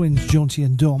Disco Twins, Jaunty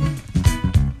and Dom.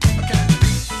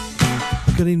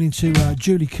 Good evening to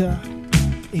Julie Kerr,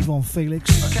 Yvonne Felix.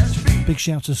 Big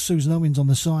shout to Susan Owens on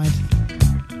the side.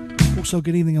 Also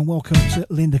good evening and welcome to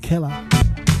Linda Keller,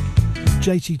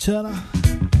 JT Turner,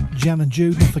 Jan and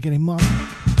Jude, not forgetting Mum.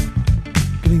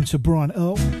 Good evening to Brian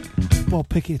Earl, Bob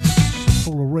Pickett,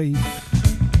 Paula Reeve,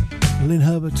 Lynn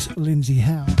Herbert, Lindsay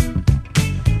Howe,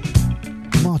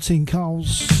 Martin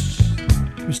Coles,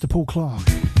 Mr. Paul Clark.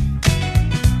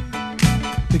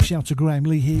 Big shout to Graham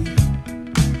Leahy,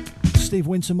 Steve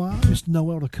Wintermeyer, Mr.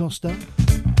 Noel da Costa.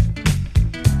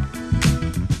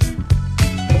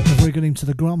 A very good evening to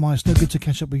the Grantmeister. Good to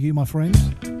catch up with you, my friend.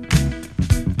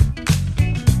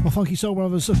 My funky soul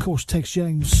brothers, of course, Tex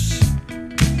James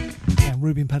and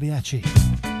Ruben Pagliacci.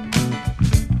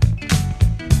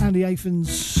 Andy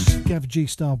Athens, Gav G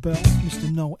Star Bell,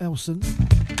 Mr. Noel Elson.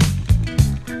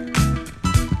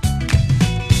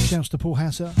 Shouts to Paul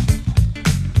Hasser,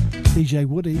 DJ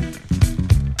Woody,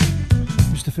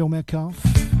 Mr. Phil Metcalf,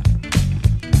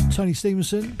 Tony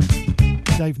Stevenson,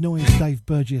 Dave Noyes, Dave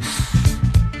Burgess.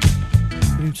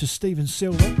 Good evening to Stephen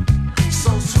Silver.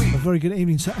 So sweet. A very good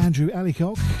evening to Andrew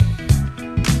Allicock,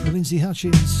 Lindsay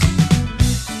Hutchins,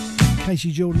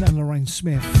 Casey Jordan and Lorraine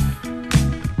Smith,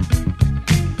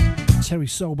 Terry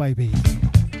Soul Baby.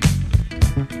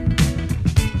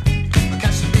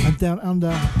 And down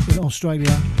under in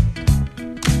Australia,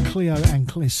 Cleo and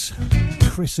Chris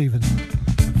even,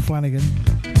 Flanagan,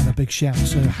 and a big shout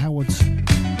to Howard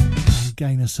and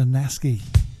Gaynor Sanaski.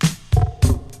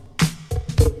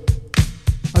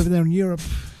 Over there in Europe,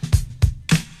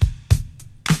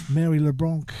 Mary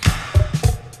LeBlanc,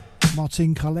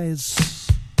 Martin Calais,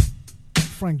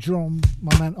 Frank Drom,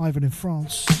 my man Ivan in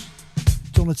France,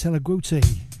 Donatella Guti,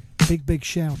 big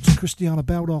shout to Christiana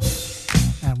Baldoff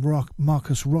and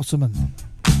Marcus Rotterman.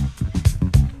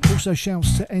 Also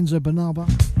shouts to Enzo Bernaba,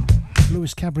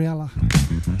 Luis Cabriella,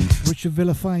 Richard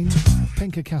Villafane,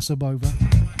 Penka Casabova,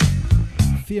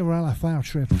 Fiorella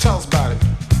Foultrip, Tell us about it.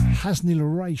 Hasni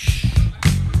Laraish,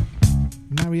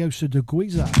 Mariosa de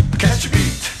Guiza. Catch your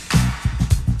beat.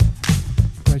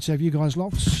 Great to have you guys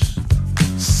locked.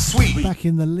 Sweet. Back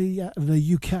in the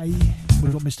UK,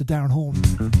 we've got Mr. Darren Horn.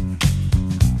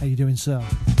 How you doing, sir?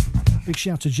 Big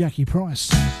shout to Jackie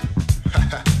Price,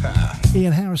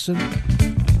 Ian Harrison.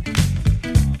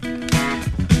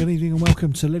 Good evening and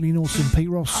welcome to Lily Norton, Pete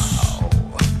Ross,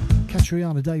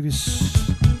 Catriona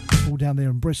Davis, all down there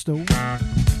in Bristol.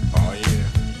 Oh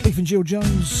yeah. Keith and Jill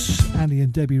Jones, Andy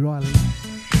and Debbie Riley,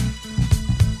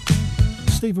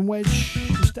 Stephen Wedge,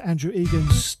 Mr. Andrew Egan,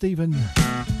 Stephen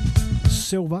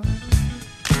Silver.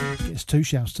 Gets 2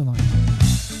 shouts tonight.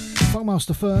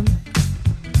 Funkmaster Fern,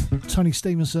 Tony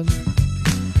Stevenson,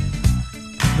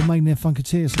 the Maiden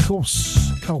Funketeers, of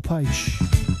course, Carl Page,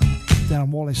 Darren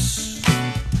Wallace,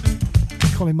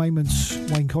 Colin Maymans,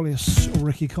 Wayne Colliers,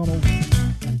 Ricky Connell,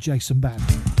 and Jason Babb.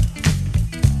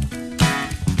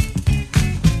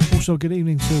 Also, good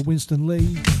evening to Winston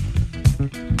Lee,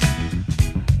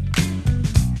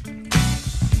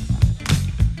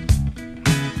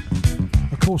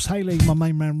 of course, Hayley, my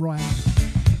main man Ryan,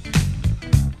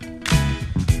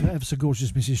 the ever so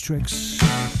gorgeous Mrs Trix,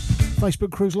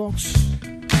 Facebook Cruise Logs,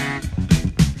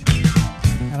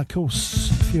 and of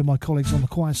course, a few of my colleagues on the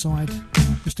quiet side,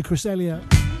 Mr. Chris Elliott,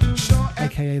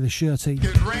 aka the Shirty,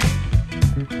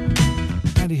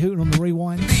 Andy Hooton on the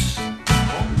rewinds,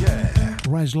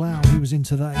 Raz Lau, he was in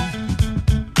today,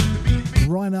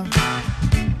 Reiner,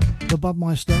 the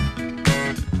Budmeister,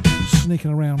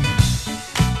 sneaking around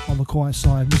on the quiet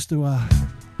side, Mr.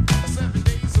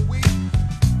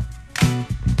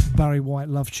 Barry White,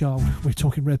 Love Child. We're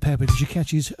talking Red Pepper. Did you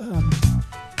catch his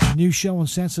new show on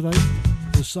Saturday?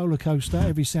 The Solar Coaster,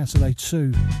 every Saturday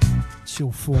 2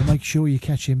 till 4. Make sure you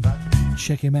catch him,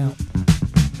 check him out.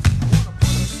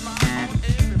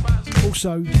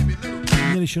 Also,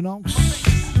 Nilly Shanox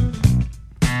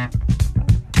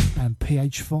and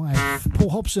PH5. Paul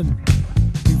Hobson,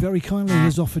 who very kindly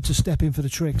has offered to step in for the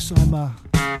Trix. I'm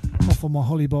off on my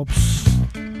hollybobs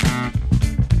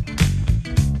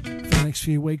for the next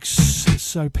few weeks.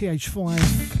 So PH5,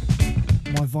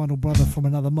 my vinyl brother from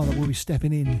another mother, will be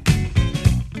stepping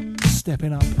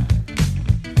up,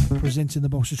 presenting the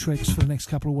Box of Trix for the next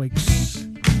couple of weeks.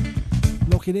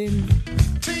 Lock it in,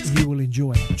 you will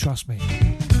enjoy it, trust me.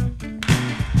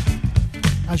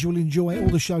 As you'll enjoy all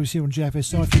the shows here on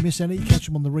JFSR. If you miss any, you catch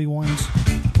them on the rewinds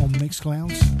on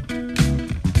Mixcloud.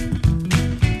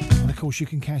 And of course, you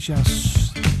can catch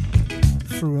us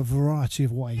through a variety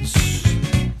of ways.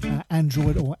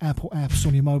 Android or Apple apps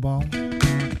on your mobile.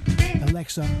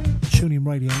 Alexa, TuneIn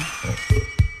Radio.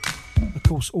 Of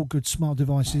course, all good smart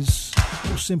devices.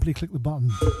 Or simply click the button,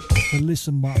 the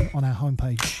listen button on our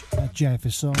homepage at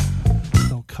jfsr.co.uk.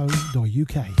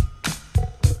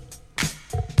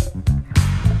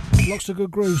 Lots of good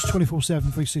grooves,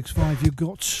 24/7, 365. You've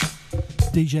got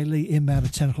DJ Lee inbound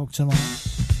at 10 o'clock tonight.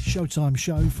 Showtime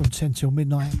show from 10 till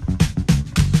midnight.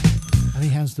 And he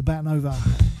hands the baton over.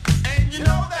 And you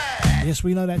know that. Yes,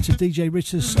 we know that, to DJ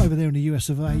Ritters over there in the US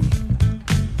of A.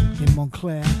 In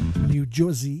Montclair, New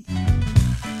Jersey.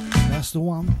 That's the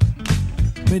one.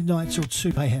 Midnight till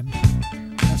 2 a.m.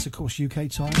 That's of course UK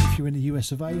time. If you're in the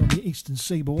US of A on the Eastern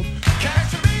Seaboard,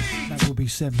 that will be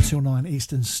 7 till 9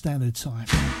 Eastern Standard Time.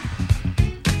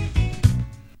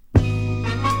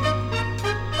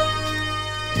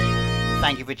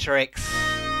 Thank you for Trix.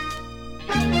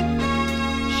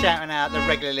 Shouting out the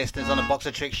regular listeners on the Box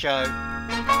of Trix show.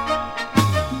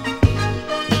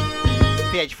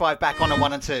 PH5 back on the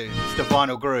 1 and 2. It's the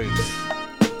vinyl grooves.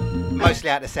 Mostly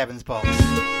out the 7s box.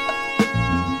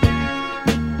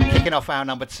 Kicking off our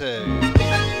number 2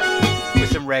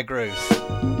 with some rare grooves.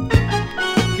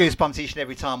 Goosebumps each and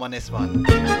every time on this one.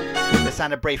 The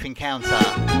sound of Brief Encounter.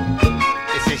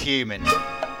 This is Human.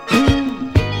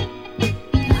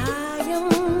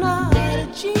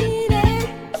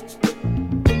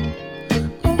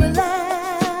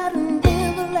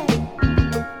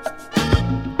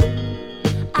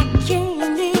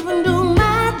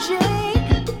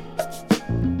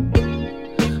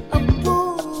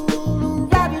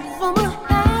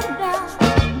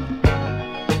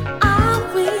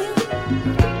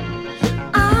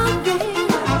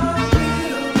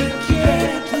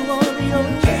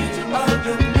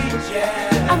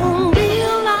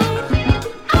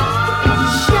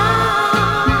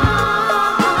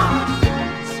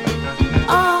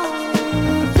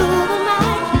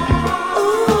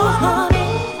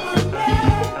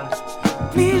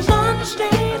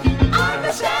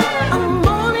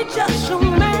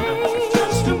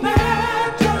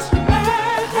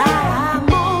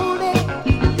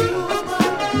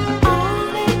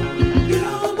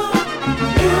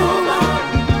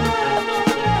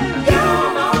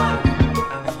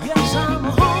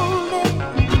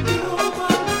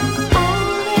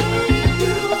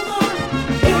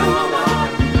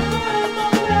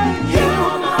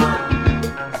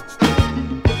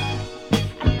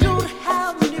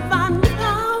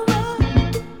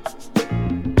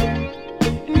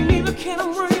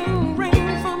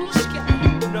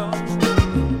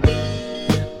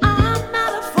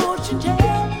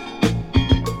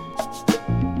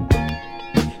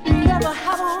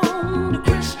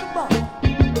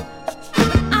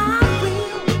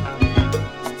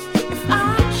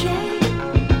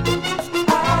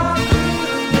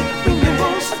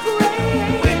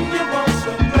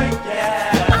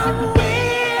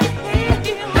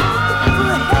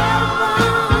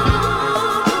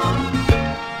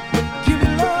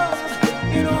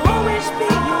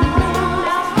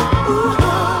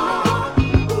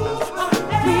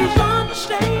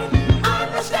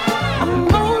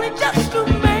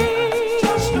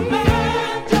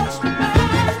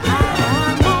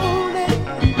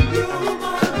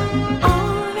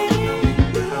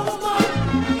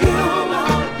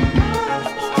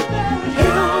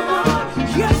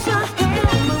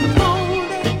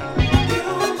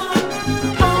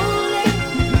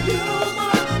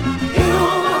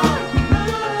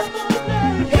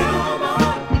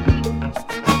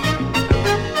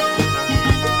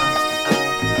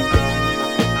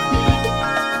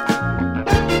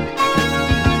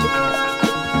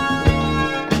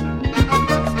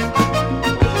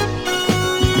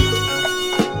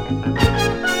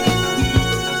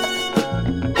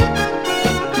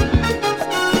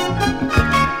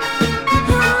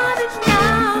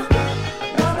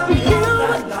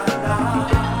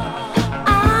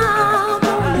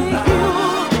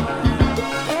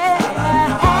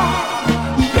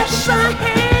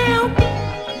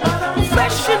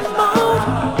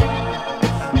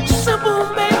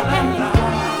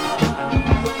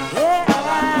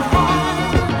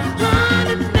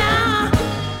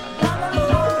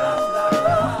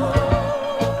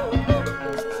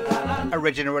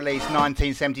 Original release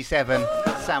 1977,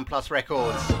 Sound Plus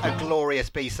Records, a glorious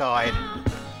B-side.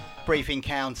 Brief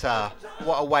Encounter,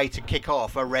 what a way to kick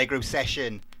off a rare groove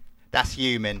session. That's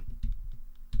Human.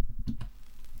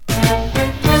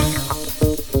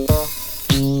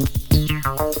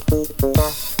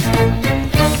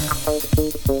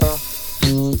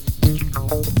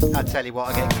 I tell you what,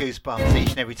 I get goosebumps each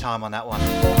and every time on that one.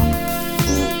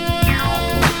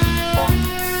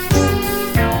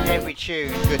 Every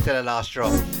tune good to the last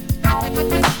drop.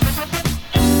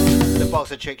 The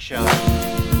Box of Trix show.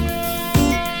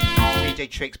 DJ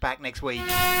Trix back next week.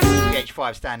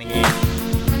 PH5 standing in.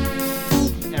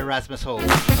 Erasmus Hall.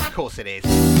 Of course it is.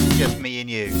 Just me and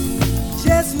you.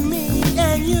 Just me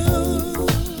and you.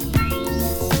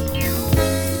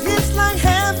 It's like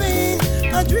having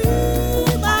a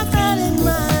dream I've had in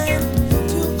mind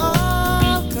to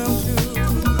all come true.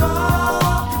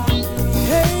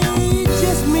 Hey,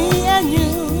 just me and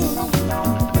you.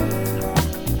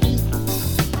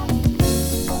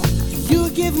 You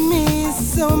give me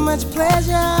so much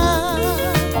pleasure,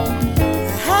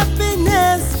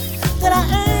 happiness that I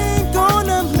ain't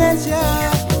gonna measure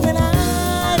when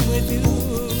I'm with you.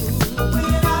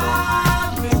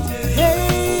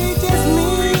 Hey, just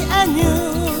me and you.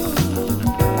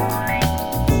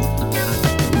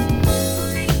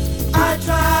 I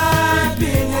try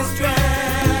being a strength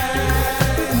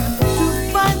to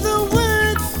find the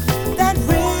words that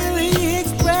really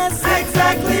express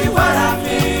exactly what I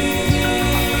feel.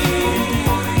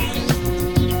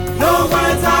 No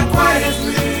words are quite as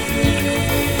real.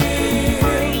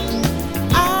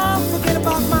 I'll forget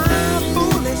about my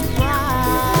foolish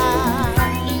pride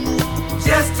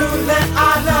just to let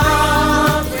our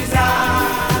love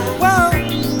reside. Whoa.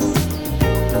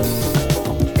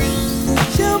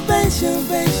 Champagne,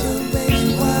 champagne, champagne,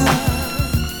 joie.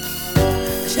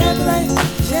 Chevrolet,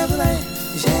 Chevrolet,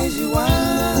 change you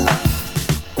are.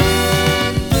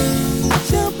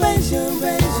 Champagne,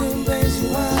 champagne, champagne,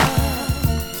 joie.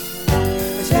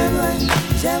 Chevrolet,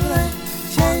 Chevrolet,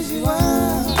 change you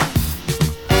are.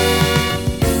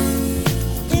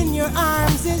 In your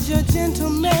arms is your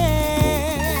gentleman,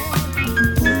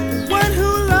 one who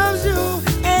loves you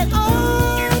and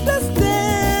understands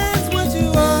what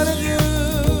you ought to do.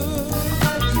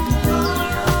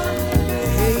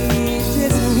 Hey,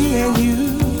 just me and you.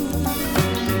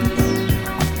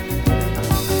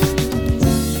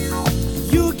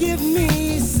 You give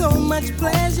me so much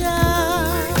pleasure,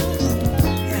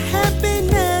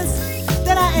 happiness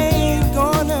that I ain't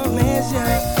gonna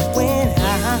measure when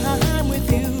I'm with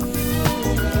you.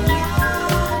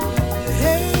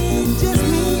 Hey, just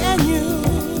me and you.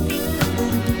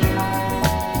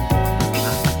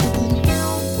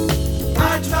 I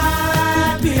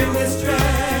try being a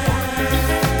strength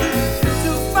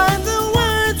to find the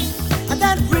words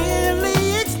that really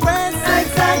express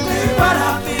exactly what I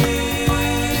feel.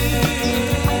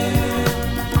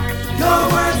 No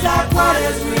words are quite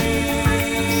as real.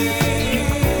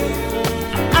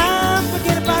 I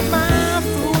forget about my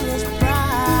foolish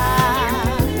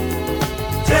pride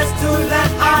just to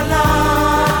let our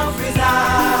love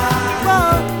reside.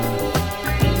 Whoa.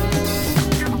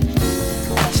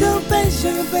 Champagne,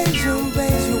 champagne,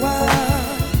 champagne, you are.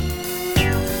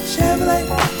 Chevrolet,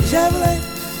 Chevrolet,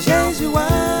 change you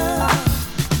are.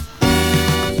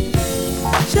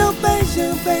 Champagne,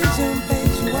 champagne,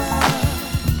 champagne, you are.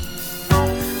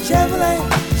 Chevrolet,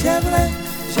 Chevrolet,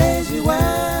 change you are.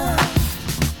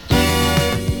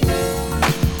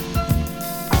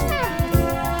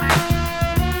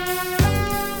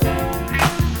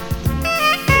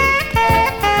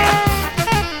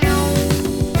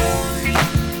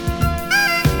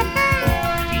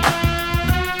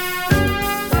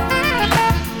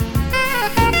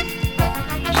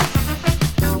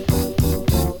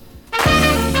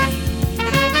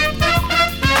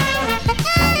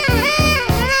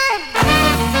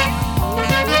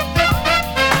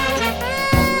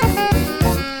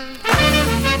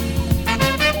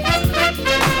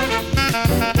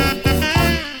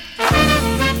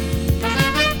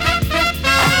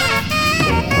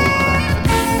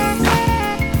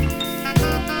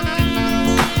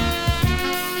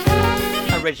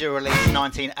 Original release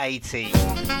 1980.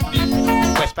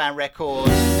 Westbound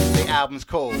Records. The album's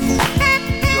called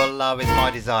Your Love Is My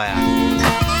Desire.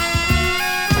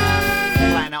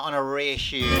 Playing out on a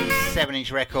reissue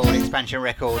 7-inch record, Expansion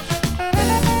Records.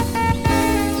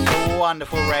 The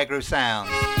wonderful rare groove sound.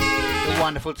 The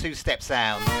wonderful two-step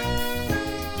sound.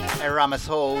 Erasmus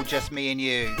Hall, just me and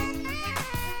you.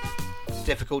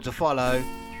 Difficult to follow,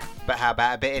 but how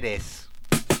about a bit of this?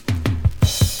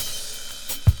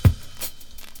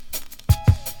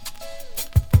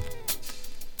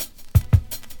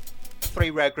 Three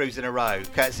rare grooves in a row,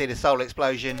 courtesy of the Soul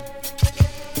Explosion.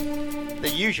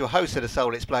 The usual host of the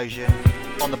Soul Explosion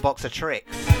on the Box of Trix.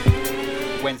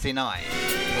 Wednesday night.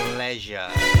 Pleasure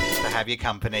to have your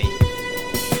company.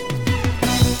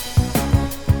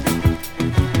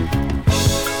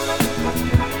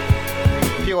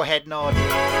 Sure head nod.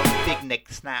 Big neck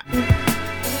snap.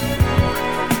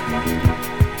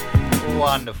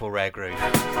 Wonderful rare groove.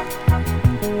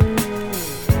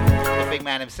 The big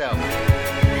man himself,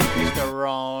 Mr.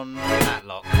 Ron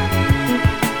Matlock.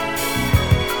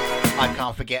 I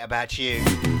can't forget about you.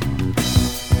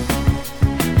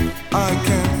 I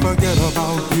can't forget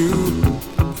about you.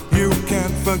 You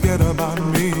can't forget about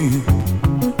me.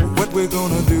 What we're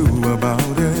gonna do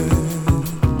about it?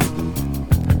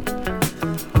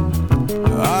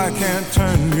 I can't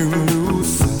turn you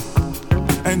loose,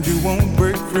 and you won't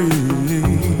break free.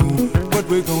 What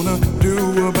we're gonna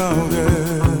do about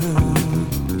it?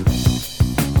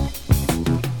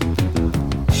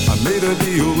 I made a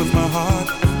deal with my heart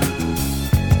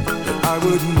that I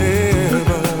would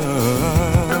never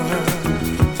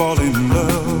fall in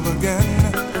love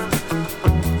again.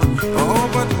 Oh,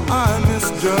 but I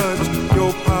misjudged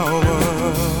your power,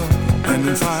 and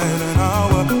inside an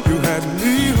hour you had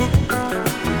me hooked,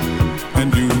 and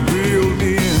you reeled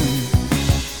me in.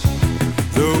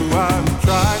 Though I've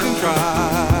tried and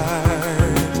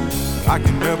tried, I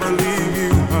can never leave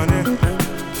you, honey.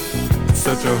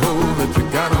 Such a hold that you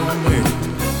got on me,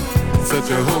 such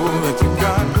a hold that you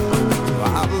got.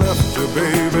 I've left you,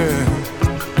 baby,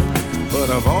 but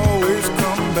I've always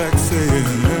come back saying,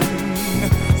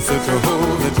 such a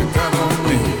hold that you got on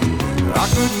me. I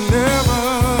could never,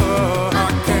 I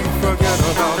can't forget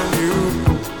about you.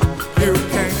 You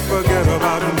can't forget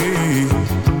about me.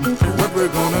 What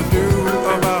we're gonna do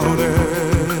about it?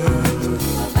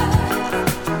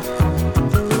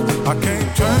 I can't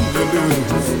turn you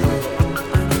loose,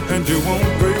 and you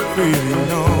won't break free,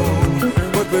 no.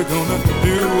 What we're gonna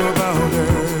do about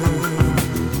it?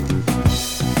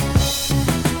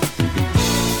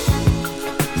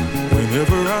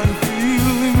 Whenever I'm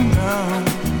feeling down,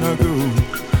 I go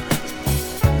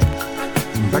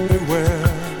back to where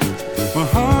my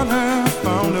heart has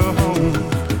found a home.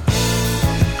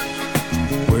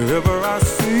 Wherever I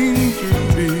seem to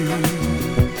be,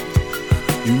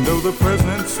 you know the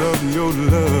presence of your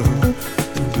love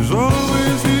is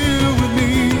always here with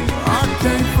me. I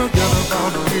can't forget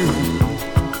about you.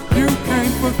 You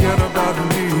can't forget about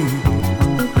me.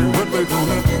 What we're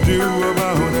gonna do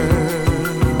about it?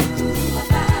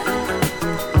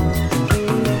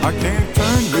 I can't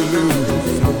turn you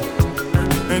loose,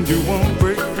 and you won't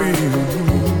break free.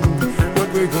 What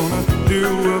we're gonna do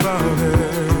about it?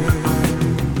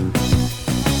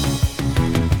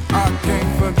 I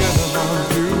can't forget about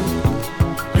you.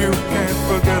 You can't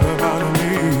forget about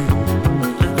me.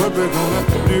 What we're gonna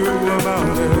do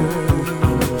about it?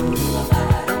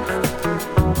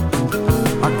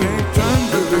 I can't turn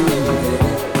you loose,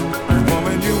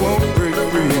 woman, you won't break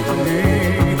free.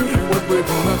 What we're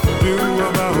gonna do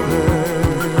about it?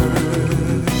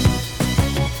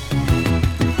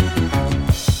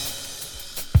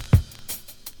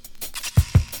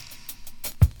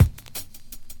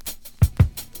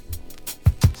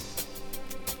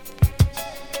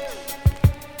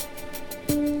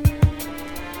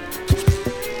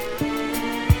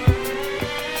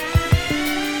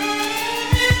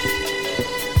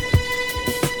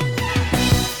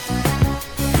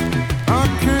 I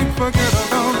can't forget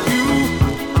about you.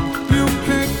 You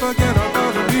can't forget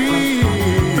about me.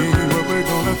 What we're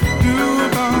gonna do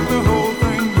about the whole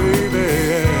thing, baby?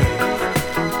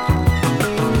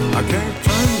 I can't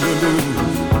turn you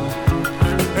loose,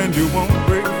 and you won't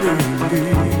break free.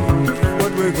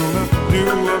 What we're gonna do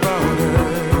about it?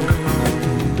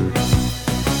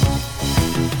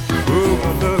 Oh,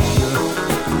 I love you.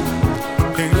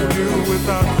 Can't do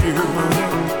without you, honey.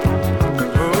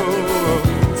 Oh,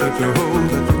 such a hold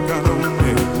that you got on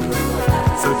me,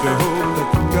 such a hold that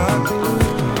you got.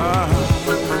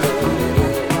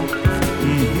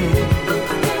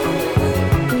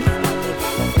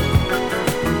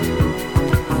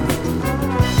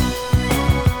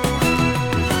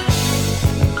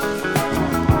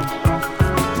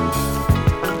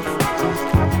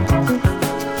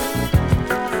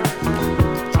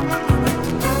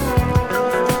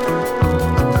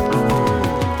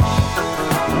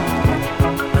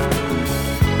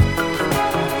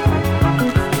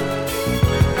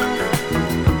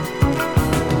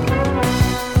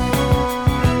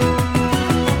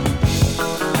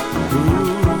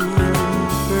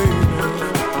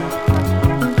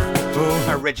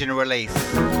 Original release,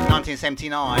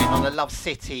 1979, on the Love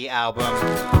City album,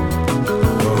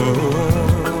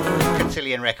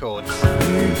 Cotillion Records.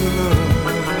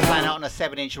 Playing out on a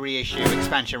 7-inch reissue,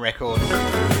 Expansion Records.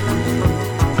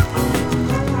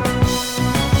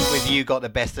 With You Got the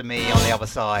Best of Me on the other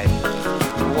side.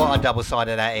 What a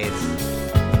double-sided that is.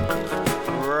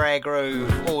 Rare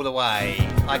groove all the way.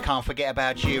 I Can't Forget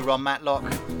About You, Ron Matlock.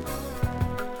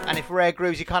 And if rare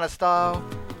grooves your kind of style,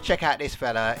 check out this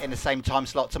fella in the same time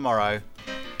slot tomorrow.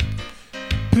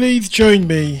 Please join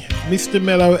me, Mr.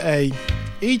 Mellow A,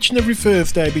 each and every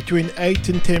Thursday between 8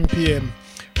 and 10 p.m,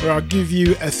 where I'll give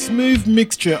you a smooth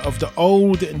mixture of the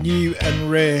old, new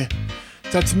and rare.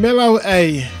 That's Mellow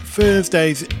A,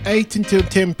 Thursdays 8 until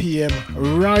 10 p.m,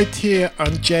 right here on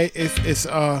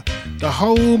JFSR, the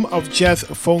home of jazz,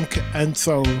 funk and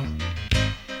soul.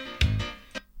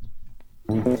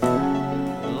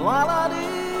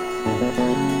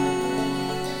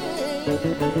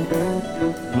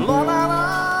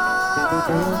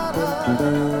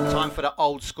 Time for the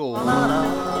old school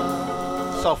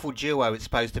soulful duo it's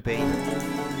supposed to be.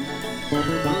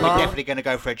 We're definitely going to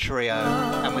go for a trio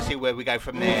and we'll see where we go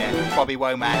from there. Bobby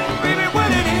Womack.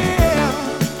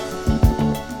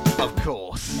 Of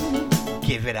course,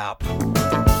 Give It Up.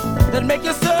 That make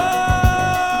you so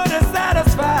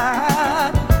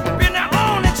dissatisfied. Being the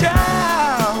only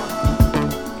child,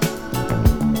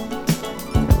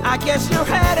 I guess you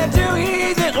had it too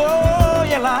easy all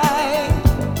your life.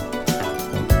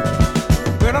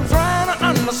 But I'm trying to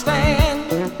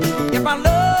understand if our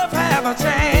love have a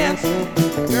chance.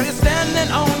 Girl, you're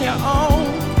standing on your own.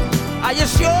 Are you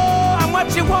sure I'm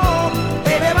what you want?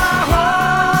 Baby, my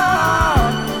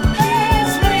heart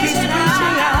keeps reaching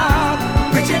out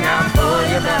for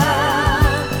your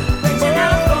love, reaching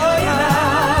out for your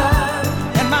love.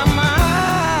 And my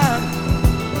mind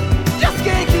just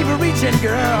can't keep reaching,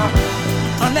 girl,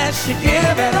 unless you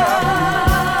give it up.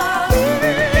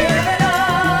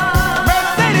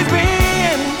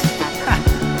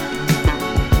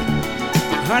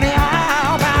 Honey,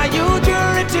 I'll buy you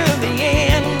jewelry till the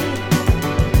end.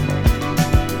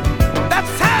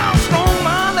 That's how strong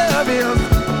my love is.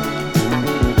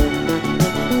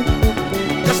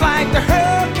 Just like the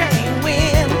hurricane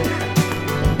wind.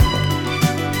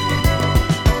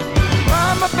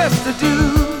 Try my best to do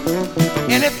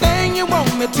anything you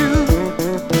want me to.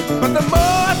 But the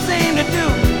more I seem to do,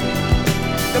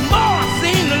 the more I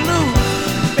seem to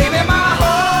lose. Baby, my heart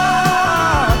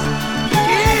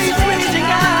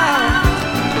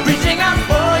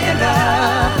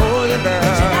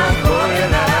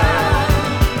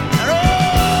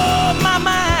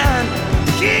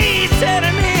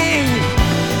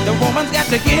got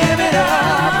to give it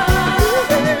up.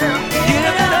 Give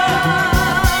it up.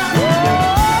 Oh,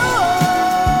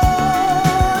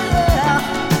 yeah.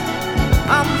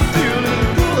 I'm feeling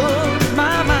good. My.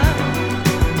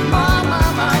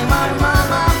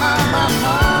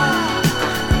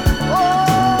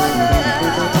 Oh, yeah.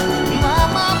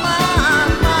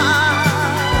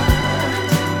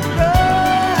 Yeah.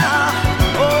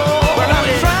 Oh, well, I'm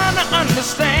trying to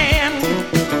understand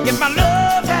if my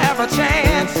love have a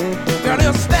chance. Girl,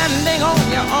 you're standing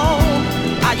on your own.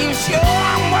 Are you sure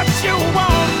I'm what you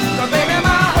want? 'Cause baby,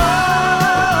 my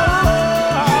heart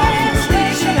is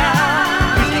reaching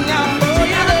out for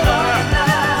your love,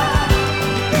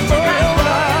 for your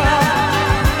love.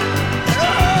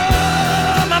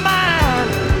 Oh, my mind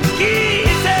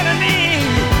keeps telling me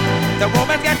the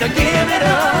woman's got to give it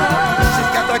up.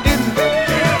 She's got to give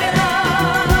it up.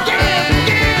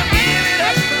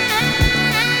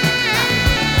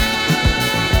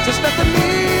 Just let the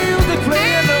music play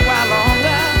a little while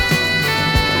longer.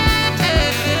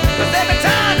 'Cause every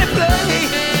time they play,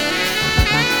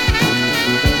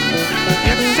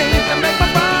 it seems to make my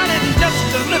body just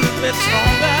a little bit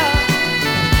stronger.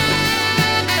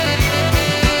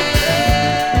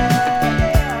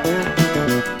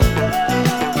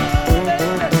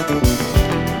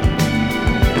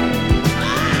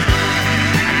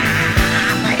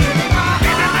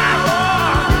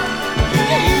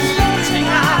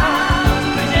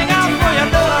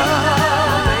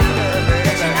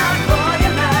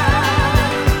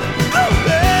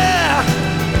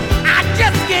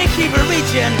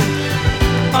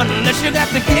 Unless you got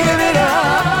to give it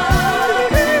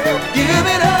up, give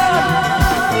it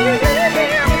up, give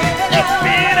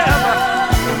it up.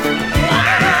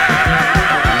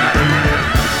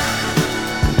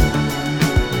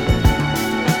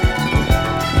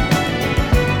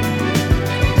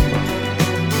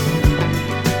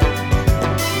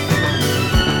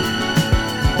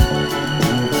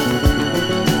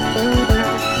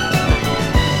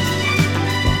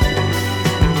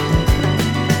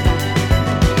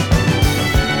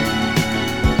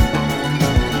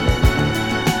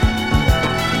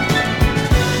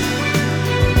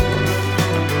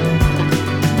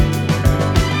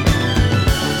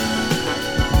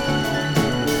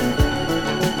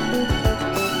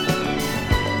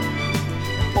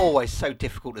 So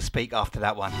difficult to speak after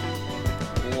that one.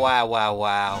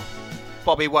 Wow.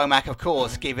 Bobby Womack, of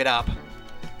course, Give It Up.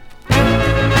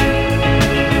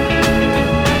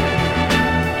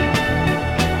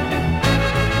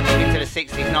 Into the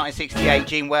 60s, 1968,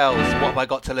 Gene Wells, What Have I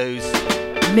Got to Lose?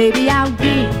 Maybe I'll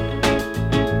give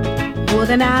more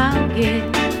than I'll get.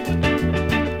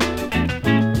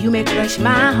 You may crush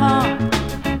my heart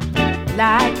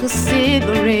like a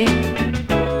cigarette,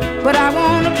 but I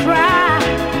wanna try.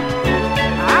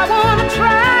 I wanna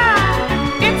try.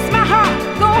 It's my heart.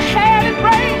 Go ahead and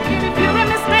break it. If you're a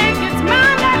mistake, it's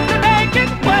mine not to make it.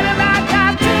 What have I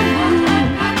got to lose?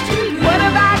 What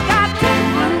have I got to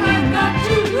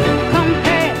lose?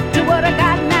 Compared to what I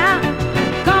got now.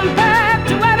 Compared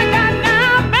to what I got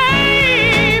now,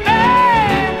 baby.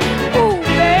 Oh,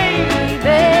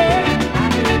 baby. I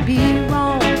may be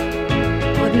wrong,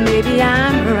 but maybe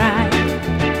I'm right.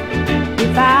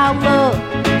 If our love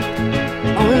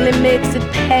only makes it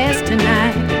past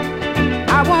tonight,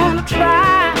 I wanna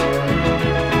try.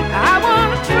 I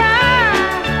wanna try.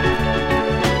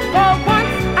 For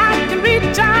once I can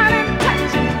reach out and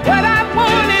touch what I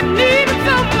wanted, needed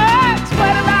so much.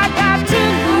 What have I got to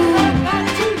lose?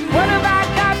 What have I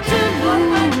got to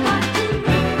lose?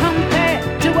 Compared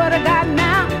to what I got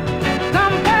now.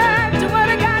 Compared to what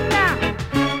I got now.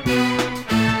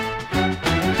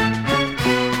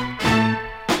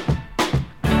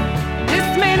 This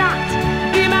may not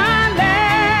be my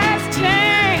last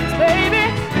chance, baby.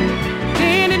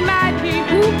 Then it might be,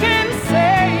 who can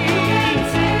say?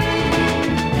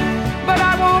 But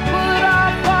I won't put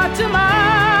off for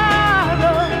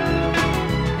tomorrow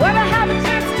what I have a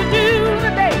chance to do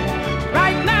today.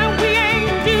 Right now we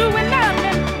ain't doing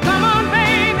nothing. Come on,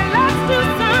 baby, let's do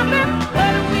something.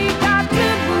 What have we got to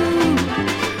lose?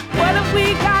 What have we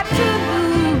got to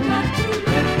lose?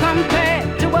 Compared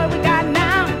to what we got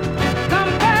now.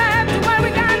 Compared to what we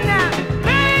got now.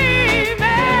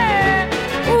 Baby,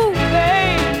 ooh,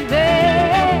 baby.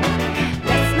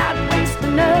 Let's not waste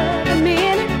another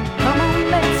minute. Come on,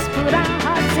 let's put our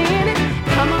hearts in it.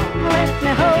 Come on, let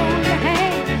me hold your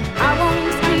hand. I want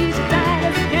to squeeze you tight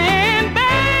as I can,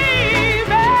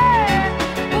 baby.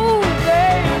 Ooh,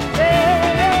 baby.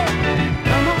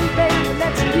 Come on, baby,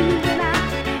 let's do it now.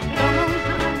 Come on,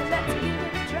 honey, let's give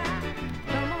it a try.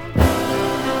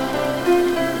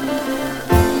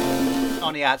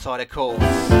 On the outside, of course,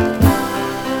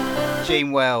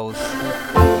 Gene Wells,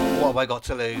 What Have I Got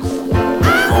to Lose?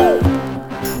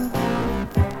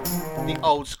 The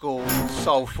old school,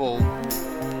 soulful.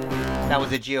 That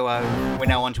was a duo. We're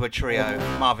now onto a trio.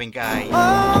 Marvin Gaye,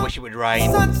 I Wish It Would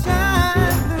Rain.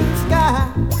 Sunshine, blue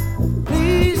sky,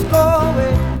 please go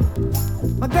away.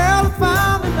 My girl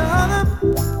found another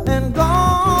and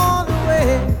gone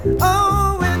away.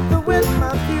 Oh, with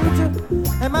my future,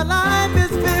 and my life is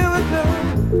filled with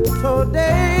gloom. So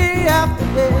day after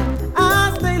day,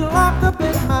 I stay locked up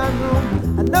in my room.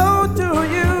 I know to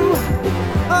you,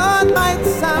 oh, it might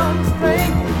sound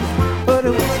strange, but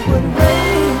it wish it would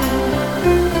rain.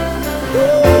 Ooh,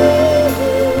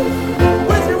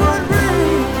 wish it would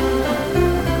rain.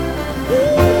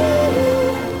 Ooh.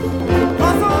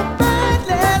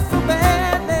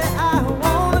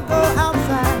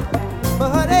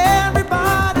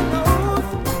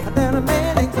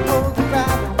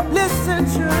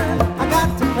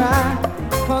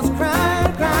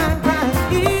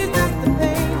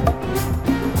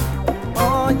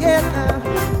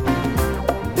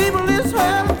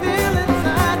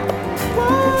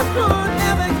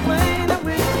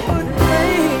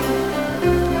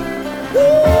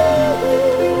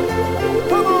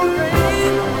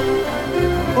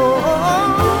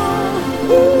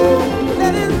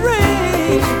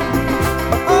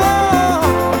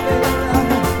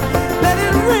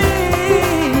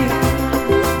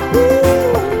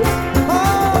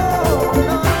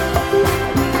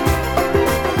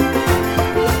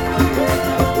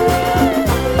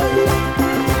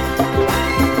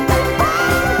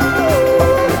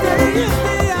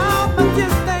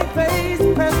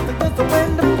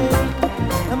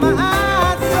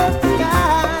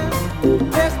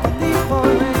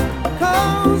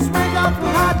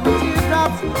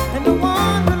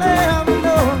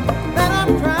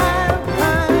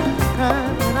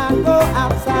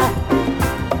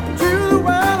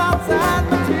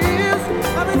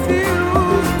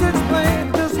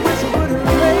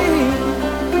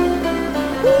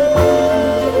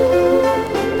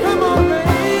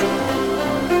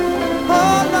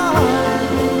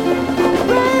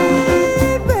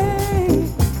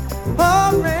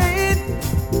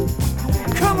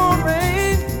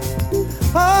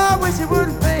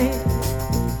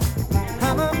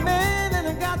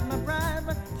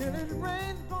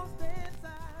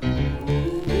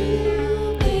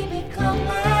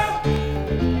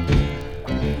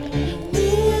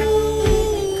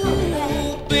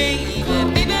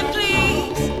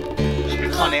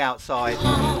 Outside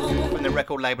from the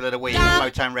record label of the week,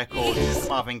 Motown Records,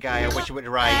 Marvin Gaye, I Wish It Would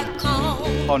Rain,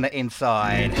 On the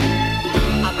Inside.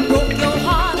 I broke your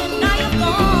heart and now you're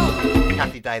gone.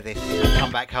 Kathy Davis,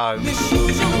 Come Back Home.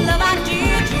 Misuse your love, I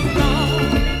did you wrong.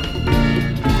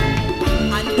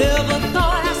 I never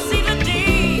thought I'd see the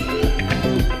day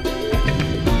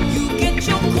you get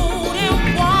your coat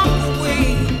and walk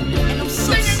away. And I'm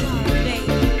so sorry, baby.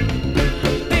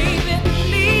 Baby,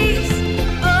 please,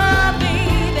 oh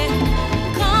baby,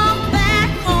 come back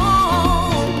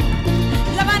home.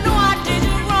 Love, I know I did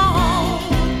you wrong.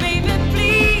 Baby,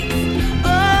 please, oh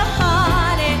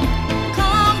honey,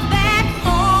 come back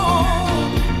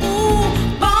home. Ooh,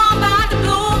 bomb about to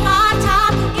blow my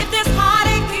top. If this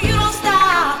heartache, you don't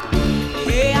stop.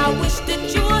 Hey, I wish that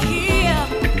you were here.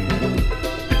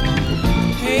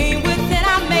 Pain within,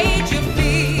 I made you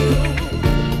feel.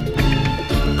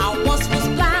 I once was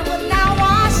blind, but now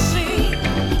I see.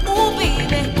 Ooh,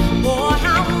 baby, boy,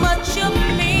 how much you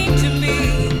mean to me.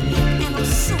 And I'm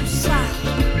so sorry.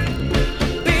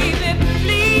 Baby,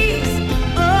 please,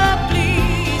 oh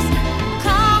please,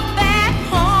 come back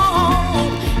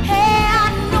home. Hey, I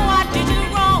know I did you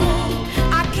wrong.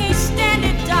 I can't stand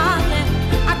it, darling.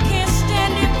 I can't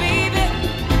stand it, baby,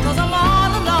 'cause I'm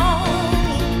all alone.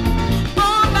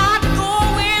 I'm about to go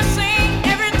insane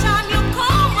every time you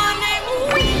call my name. Ooh,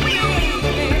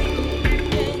 baby.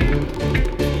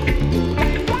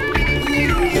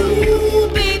 Ooh,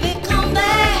 baby, come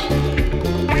back.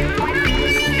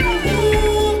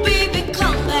 Ooh, baby,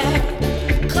 come back.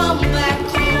 Come back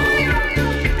home.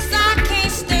 'Cause I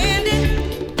can't stand it.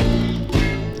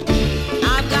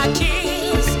 I've got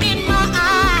tears in my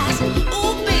eyes.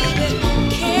 Ooh, baby,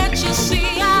 can't you see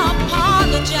I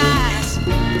apologize?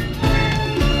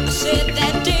 I said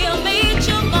that day I made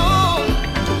you moan.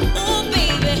 Ooh,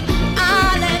 baby,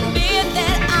 I'll admit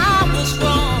that I was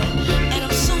wrong. And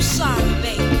I'm so sorry,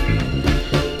 baby.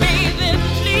 Baby,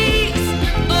 please,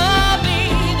 oh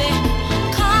baby,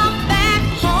 come back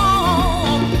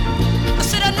home. I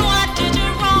said I know I did you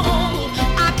wrong.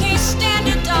 I can't stand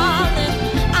it, darling.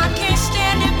 I can't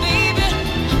stand it, baby,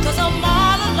 'cause I'm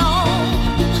all alone.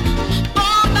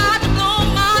 I'm about to blow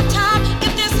my top.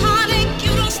 If this heartache,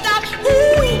 you don't stop.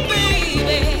 Ooh,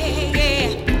 baby.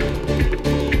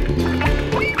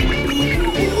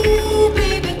 Ooh,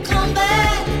 baby, come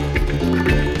back.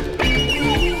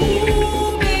 Ooh,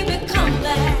 baby, come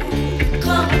back.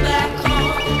 Come back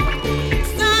home.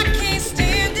 'Cause I can't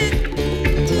stand it.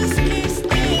 Just can't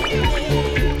stand it.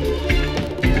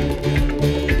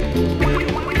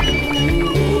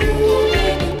 Ooh,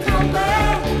 baby, come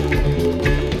back.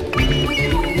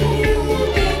 Ooh,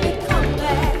 baby, come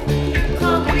back.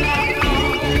 Come back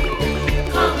home.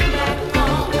 Come back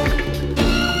home.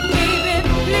 Baby,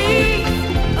 please,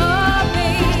 oh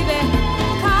baby,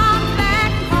 come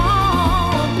back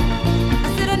home. I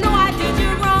said I know I did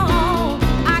you wrong.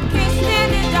 I can't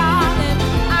stand it, darling.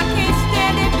 I can't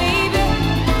stand it, baby,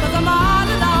 'cause I'm all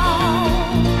alone.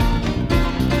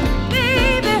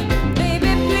 Baby,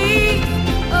 baby, please,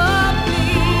 oh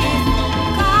please,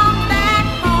 come back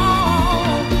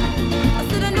home. I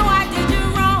said I know I did you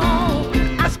wrong.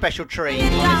 A special treat on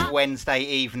this Wednesday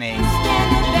evening,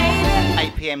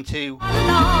 8 p.m. to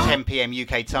 10 p.m.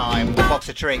 UK time. Box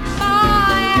of Trix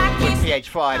with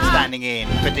PH5 standing in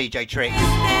for DJ Trix.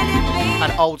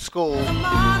 An old school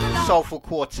soulful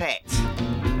quartet.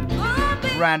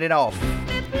 Rounding off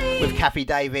with Kathy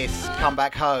Davis, Come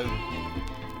Back Home.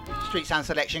 Street Sound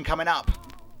Selection coming up.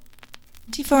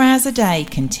 24 hours a day,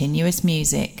 continuous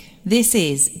music. This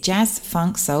is Jazz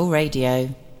Funk Soul Radio.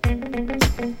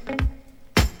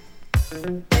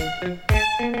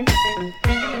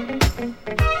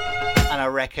 And I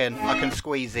reckon I can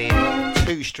squeeze in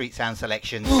 2 Street Sound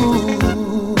selections.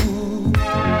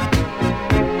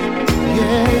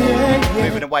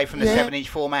 Moving away from the 7-inch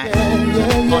format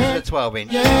onto the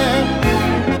 12-inch. In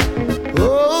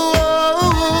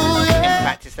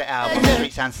practice, the album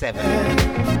Street Sound 7.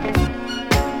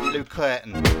 Lou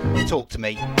Curtin, Talk to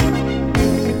Me.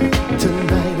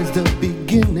 Tonight is the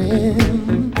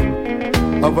beginning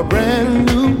of a brand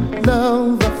new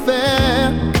love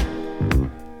affair.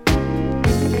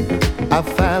 I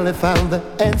finally found the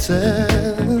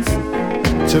answers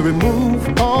to remove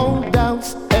all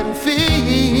doubts and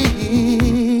fears.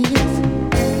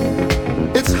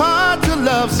 It's hard to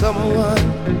love someone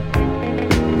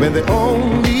when they're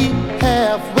only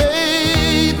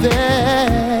halfway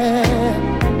there.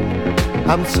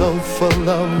 I'm so full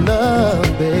of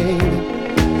love, babe,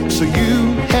 so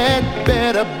you had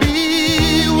better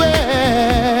beware.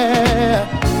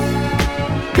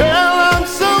 Girl, I'm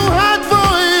so hot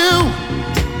for you,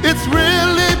 it's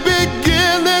really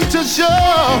beginning to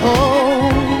show.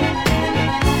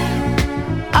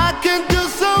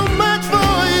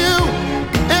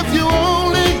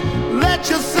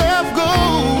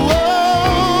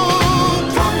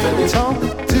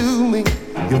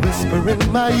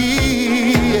 in my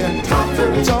ear. Talk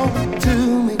to me. Talk to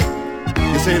me.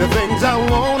 You say the things I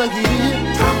wanna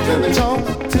hear. Talk to me.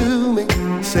 Talk to me.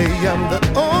 Say I'm the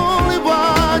only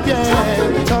one,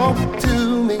 yeah. Talk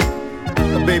to me.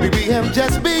 Baby, we have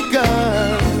just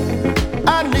begun.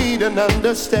 I need an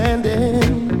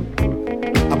understanding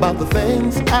about the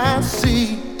things I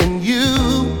see in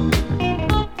you.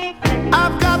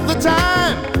 I've got the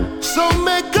time, so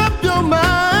make up your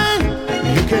mind.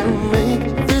 You can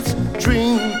make this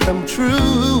dream come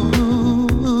true.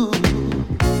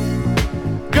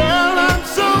 Girl, I'm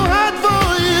so hot for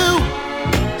you.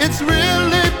 It's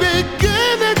really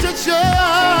beginning to show.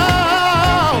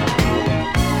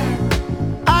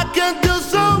 I can do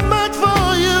so much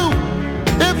for you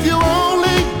if you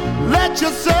only let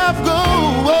yourself go.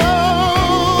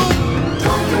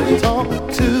 Talk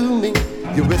to me.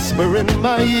 You whisper in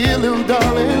my ear, little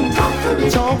darling. Talk to me.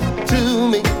 Talk to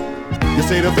me. You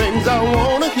say the things I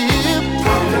wanna hear.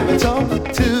 Talk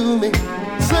to me.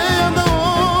 Say I'm the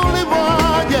only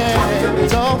one, yeah.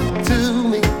 Talk to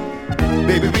me.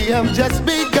 Baby, we have just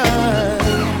begun.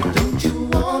 Don't you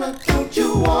wanna, don't you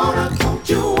wanna, don't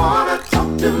you wanna talk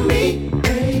to me,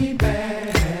 baby?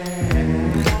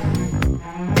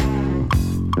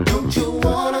 Don't you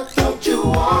wanna, don't you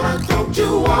wanna, don't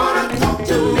you wanna talk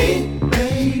to me,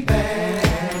 baby?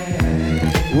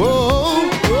 Whoa,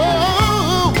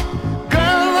 whoa,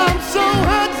 girl, I'm so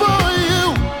hot for you.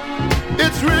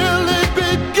 It's really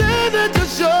beginning to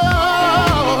show.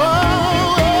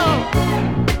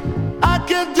 I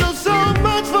can do so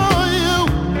much for you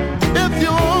if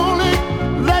you only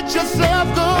let yourself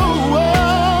go.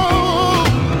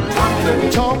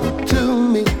 Talk to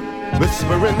me,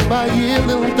 whisper in my ear,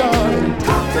 little darling.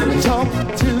 Talk to me, talk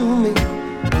to me.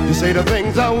 You say the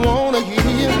things I wanna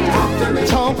hear.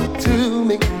 Talk to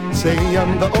me, say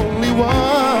I'm the only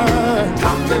one.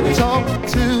 Talk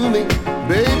to me,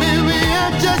 baby, we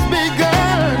have just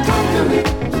begun. Talk to me,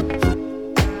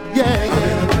 yeah,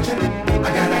 yeah. I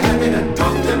gotta have it,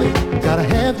 talk to me. Gotta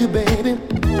have you, baby.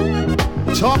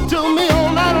 Talk to me all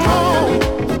night long.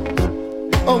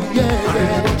 Oh yeah,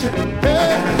 yeah.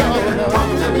 Hey, no. Talk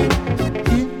to me.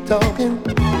 Keep talking.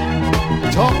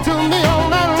 Talk to me all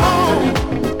night long.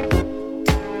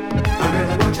 I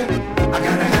really want you. I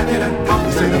gotta have it. Talk to me.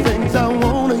 You say the things I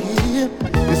wanna hear.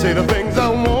 You say the things I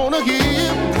wanna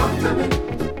hear. Talk to me.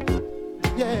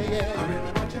 Yeah, yeah. I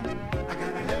really want you. I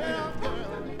gotta have it, girl.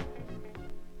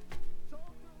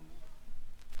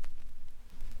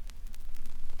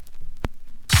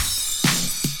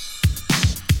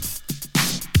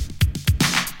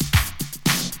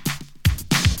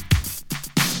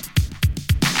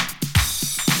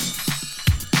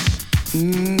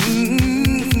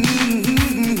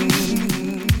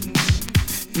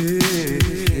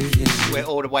 We're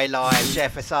all the way live,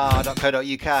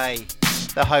 JFSR.co.uk,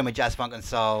 the home of jazz, funk and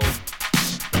soul.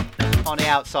 On the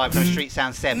outside from Street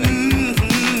Sound 7, we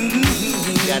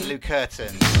had Lou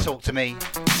Curtin, Talk to Me.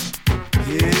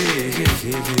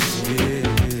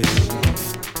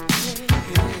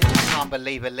 Can't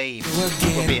believe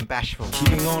we're being bashful.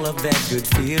 Keeping all of that good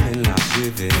feeling locked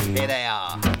within. Here they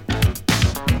are.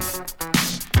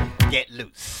 Get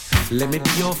loose. Let me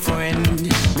be your friend.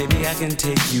 Maybe I can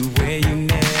take you where you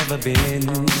never been.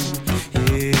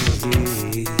 Yeah,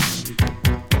 yeah.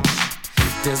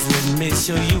 Just let me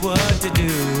show you what to do.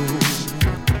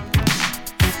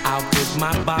 I'll put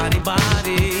my body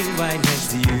right next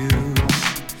to you.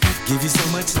 Give you so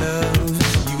much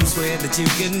love, you swear that you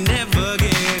can never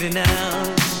get enough.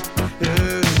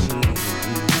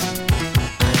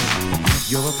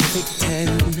 You're a perfect 10,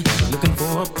 looking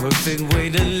for a perfect way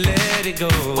to let it go.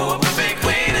 For a perfect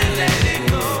way to let it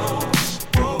go.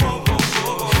 Whoa, whoa, whoa,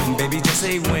 whoa. Baby, just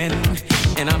say when,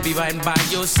 and I'll be right by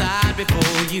your side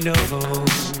before you know.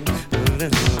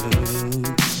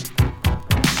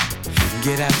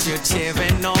 Get out your chair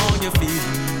and on your feet.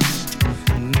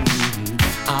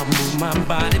 I'll move my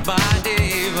body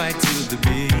right to the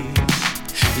beat.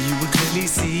 You will clearly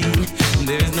see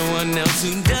there's no one else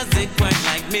who does it quite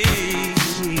like me.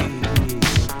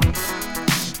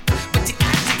 But you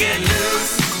got to get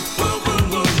loose, whoa, whoa,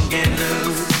 whoa, get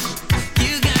loose.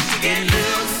 You got to get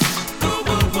loose, whoa,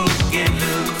 whoa, whoa, get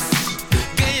loose.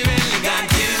 Girl, you really got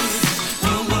juice,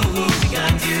 whoa, whoa, whoa, you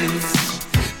got juice.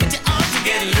 But you ought to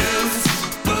get loose,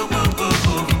 whoa, whoa, whoa,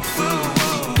 whoa, whoa,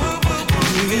 whoa, whoa,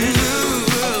 whoa, get loose.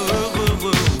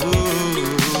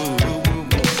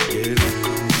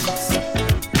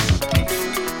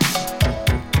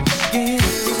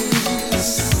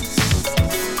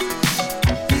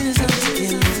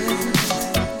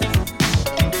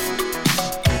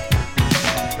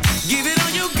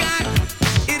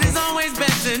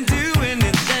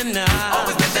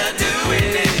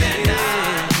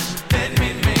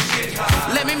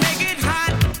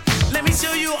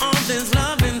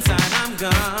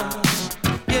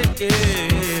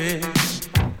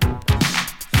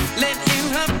 Let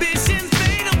inhibitions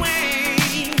fade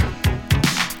away.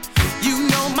 You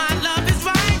know my love is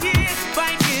right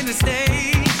here to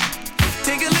stay.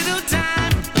 Take a little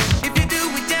time. If you do,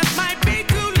 it just might be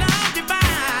too long to buy.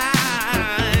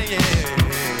 Yeah.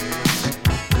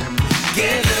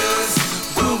 Get loose,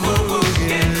 woo woo woo,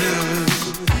 get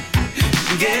loose.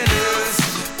 Get loose,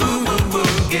 woo woo woo,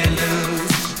 get loose.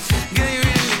 Girl, you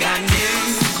really got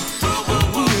news, woo woo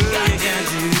woo, got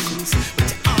juice. But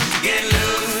you ought to get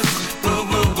loose, woo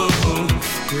woo woo woo.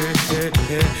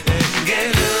 Get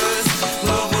loose,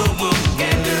 woo woo woo,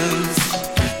 get loose.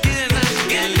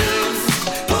 Get loose,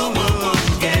 woo woo woo,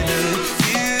 get loose.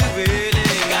 You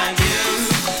really got juice,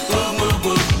 woo woo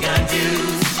woo, got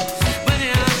juice. But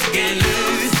you ought to get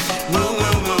loose, woo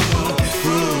woo woo woo,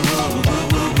 woo woo woo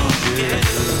woo woo, get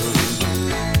loose.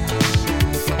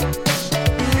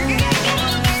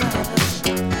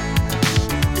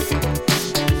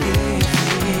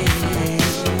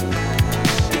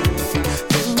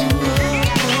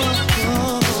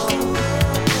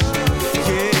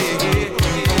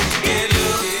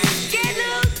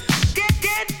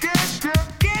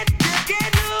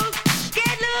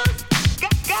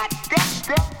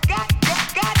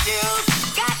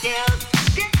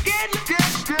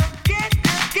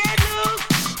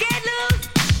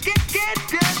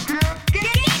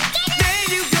 There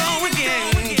you go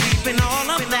again, keeping all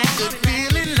of that good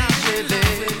feeling lovely.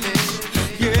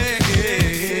 Yeah.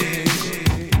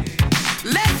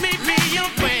 Let me be your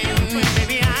friend,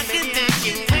 baby. I can take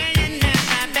you where you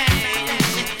never been.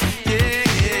 Yeah.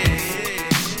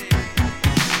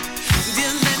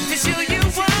 Just let me show you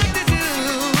what to do.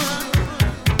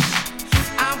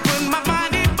 I'll put my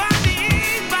body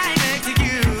right next to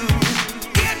you.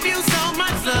 Give you so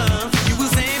much love, you will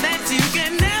say that you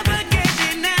can never get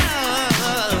enough.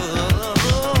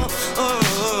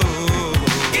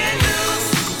 Get loose,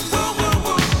 woo woo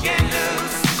woo, get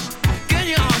loose. Girl,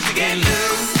 you ought to get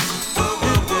loose, woo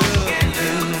woo woo, get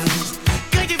loose.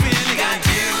 Girl, you really got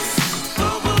juice,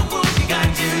 woo woo woo, you got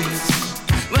juice.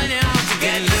 Well, you ought to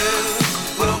get loose,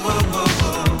 woo woo woo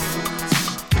woo.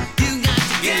 You got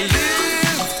to get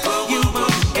loose, woo woo woo,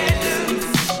 get loose.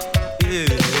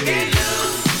 Get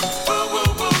loose, woo woo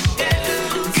woo, get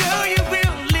loose. Girl, you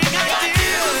really got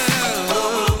juice, woo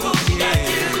woo woo, you got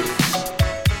juice.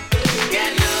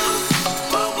 Get loose,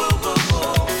 woo woo woo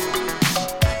woo.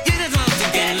 You just want to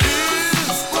get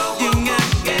loose, you got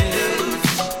to get loose.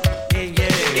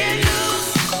 Get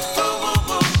loose, woo woo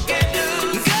woo, get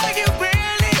loose. Girl, you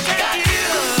really got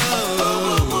juice, woo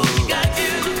woo woo, you got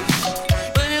juice.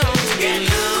 But you want to get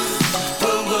loose,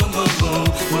 woo woo woo woo,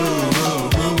 woo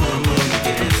woo woo woo,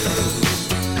 get loose.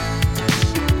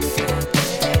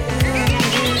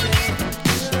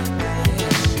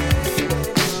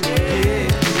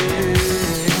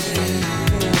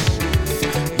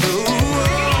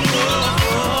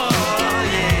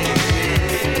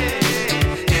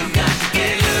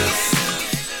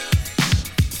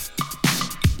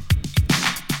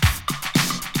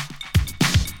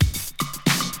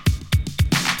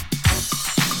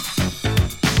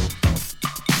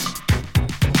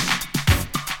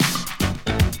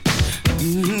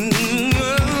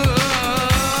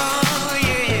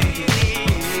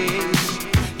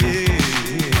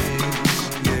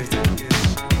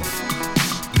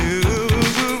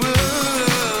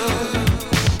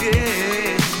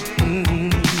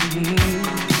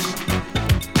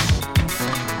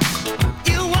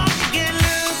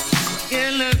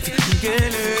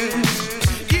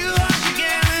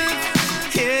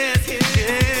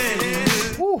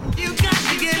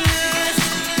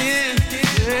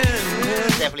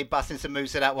 Definitely busting some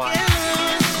moves to that one.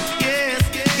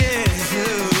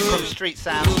 From Street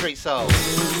Sound, Street Soul.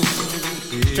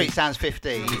 Street Sounds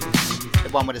 50. The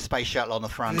one with the space shuttle on the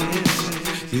front.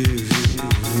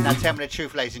 Now tell me the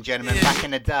truth, ladies and gentlemen. Back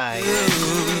in the day,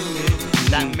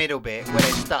 that middle bit where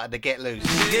they started to get loose.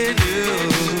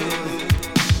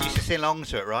 Used to sing along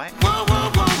to it, right?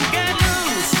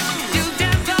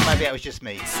 Maybe that was just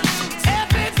me.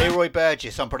 Leroy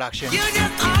Burgess on production.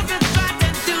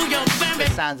 The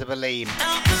sounds of a lean.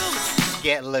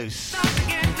 Get loose.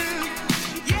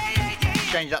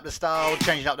 Changing up the style,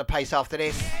 changing up the pace after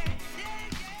this.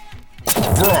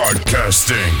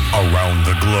 Broadcasting around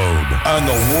the globe and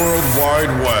the World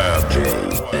Wide Web.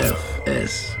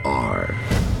 JFSR.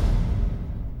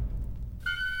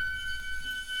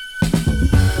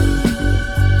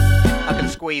 I can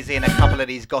squeeze in a couple of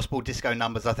these gospel disco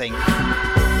numbers, I think,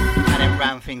 and then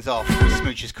round things off with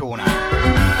Smoochers Corner.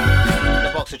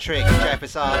 The Box of Trix,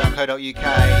 JFSR.co.uk,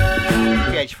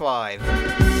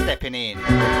 PH5, stepping in.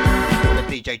 The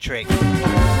DJ Trix.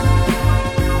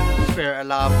 Spirit of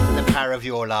love, the power of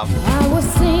your love. I was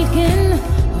sinking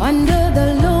under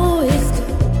the lowest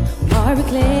Barbie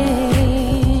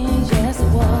clay. Yes, it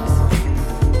was.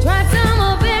 Tried some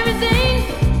of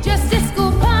everything, just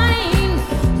disco partying.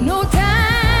 No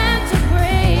time to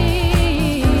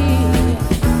pray.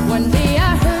 One day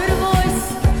I heard a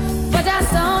voice, but I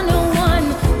saw no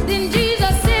one. Then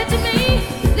Jesus said to me,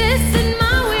 listen,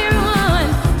 my weary one.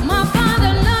 My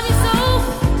Father loves you so,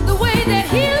 the way that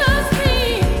He loves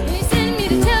me. And He sent me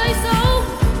to tell you so,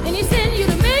 and He sent you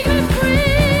to make me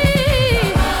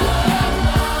free.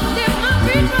 Lift my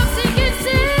feet from sinking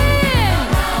sin.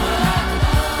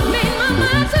 Made my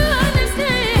mind to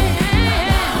understand.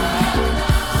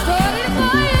 Started a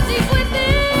fire deep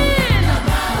within.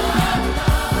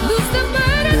 Loose the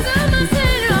burdens of my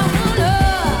sin. I wanna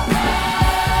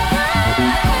pray.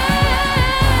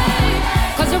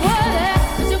 'Cause you're worthy,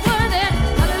 'cause you're worthy.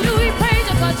 Hallelujah, praise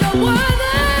you, 'cause you're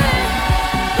worthy.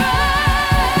 Pray.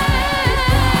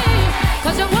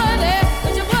 'Cause you're worthy,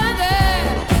 'cause you're worthy.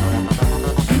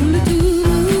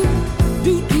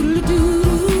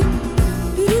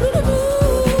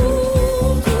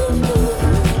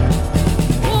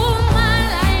 Oh, my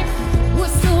life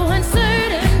was so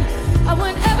uncertain. I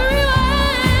went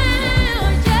everywhere,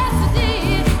 yes I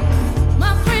did.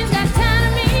 My friends got tired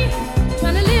of me,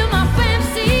 trying to live my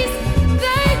fantasies.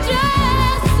 They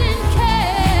just didn't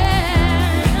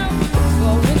care. So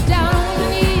I went down on my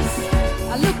knees.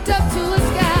 I looked up to the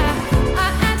sky. I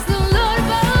asked the Lord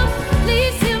above,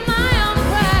 please hear my humble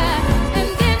cry. And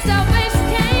then salvation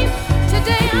came.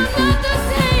 Today I'm not the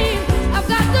same. I've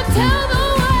got to tell the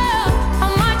world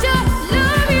how much I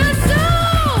love you so.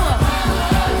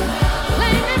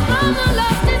 Claim me from the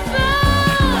lost and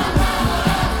found.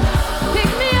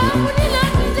 Pick me up when you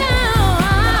let me down.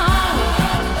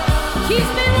 Keep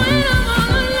me when I'm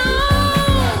all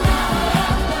alone.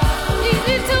 Lead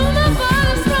me to my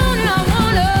Father's throne, and I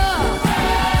wanna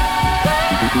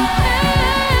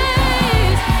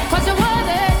praise. 'Cause you're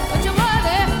worthy, 'cause you're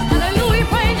worthy. Hallelujah,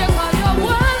 praise you, 'cause you're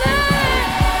worthy.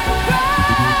 Praise.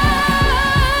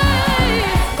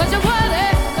 'Cause you're worthy,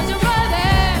 'cause you're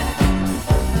worthy.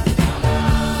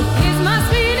 He's my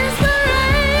sweet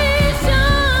inspiration.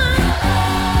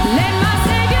 Let my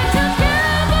Savior to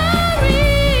Calvary.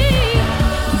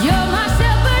 You're my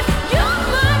shepherd, you're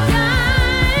my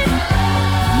guide.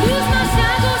 Loose my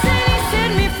shackles and He set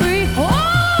me free. Oh,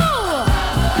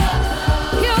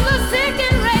 heal the sick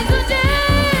and raise the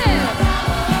dead.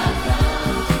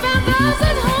 Found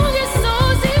thousands hungry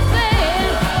souls He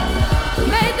fed.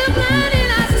 Made the blinded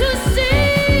eyes to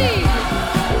see.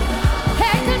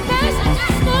 Had compassion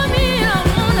just for me, and I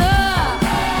wanna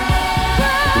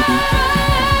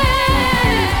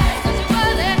praise. 'Cause you're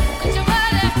worthy, 'cause you're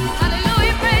worthy.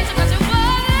 Hallelujah, praise you, 'cause you're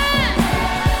worthy.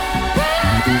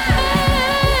 Praise.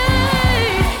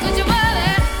 'Cause you're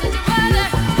worthy, 'cause you're worthy.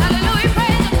 Hallelujah,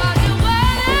 praise you, 'cause you're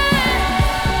worthy.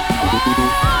 Oh,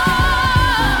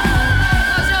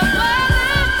 'cause you're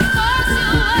worthy,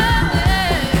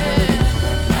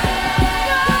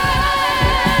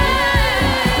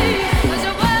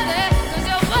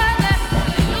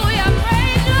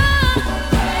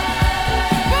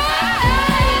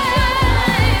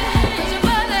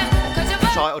 'cause you're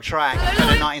Title track for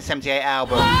the 1978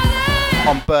 album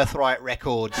on Birthright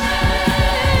Records.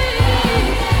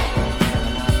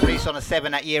 Released on a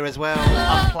 7 that year as well.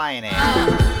 I'm playing it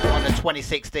on the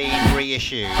 2016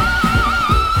 reissue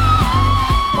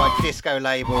by disco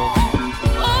label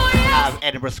out of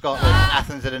Edinburgh, Scotland,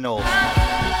 Athens of the North.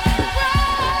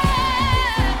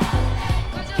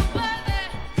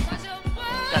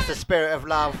 That's the spirit of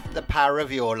love, the power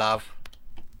of your love.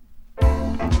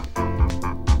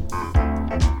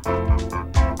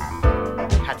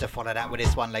 Had to follow that with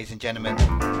this one, ladies and gentlemen.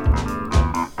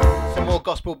 Some more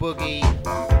gospel boogie,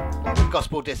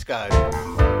 gospel disco.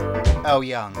 Earl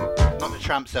Young, not the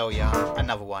Tramps Earl Young,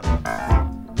 another one.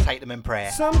 Take them in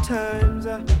prayer. Sometimes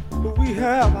we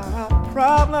have our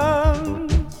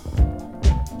problems,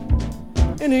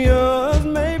 and yours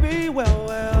may be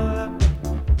well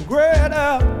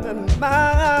greater than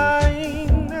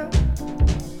mine.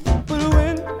 But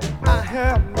when I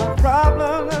have my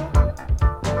problems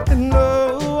and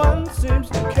no one seems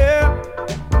to care,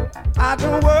 I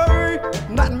don't worry,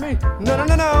 not me, no.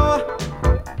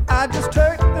 I just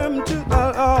take them to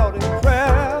the Lord in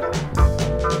prayer,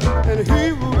 and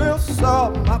He will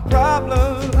solve my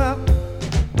problems.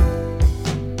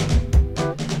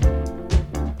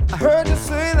 I heard you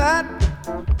say that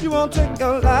you won't take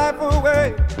your life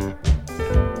away,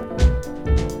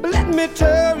 but let me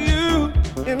tell you,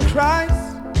 in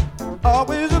Christ,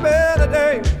 always a better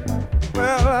day.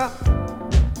 Well,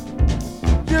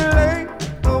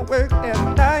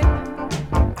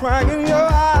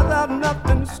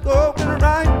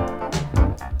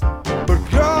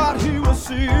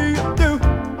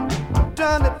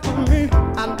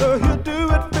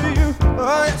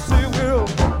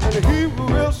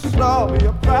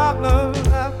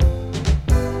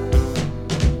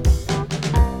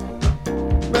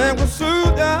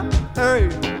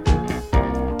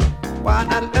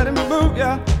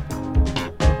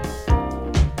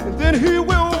 and he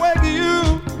will wake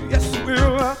you. Yes, he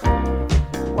will.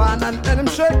 Why not let him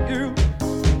shake you?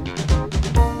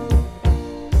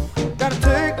 Gotta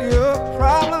take your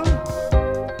problem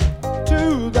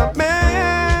to the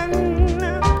man.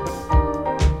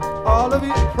 All of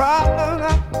your problems,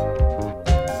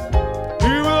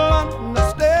 he will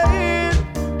understand.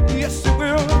 Yes, he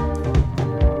will.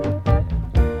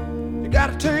 You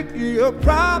gotta take your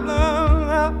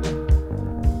problem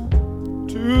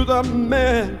to the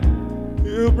man.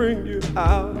 He'll bring you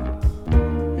out.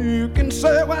 You can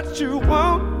say what you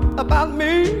want about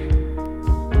me.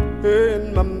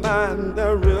 In my mind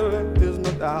there really is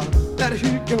no doubt that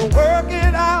he can work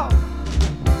it out.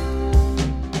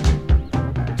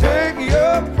 Take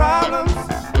your problems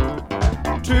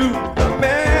to the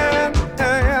man.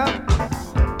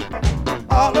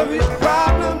 All of your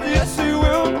problems, yes he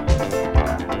will.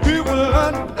 He will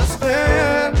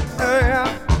understand.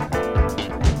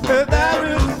 There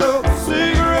is no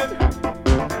secret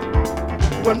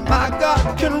what my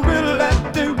God can really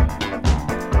do.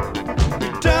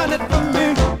 Done it for me.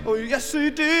 Oh yes he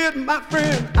did, my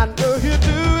friend. I know he'll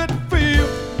do it for you.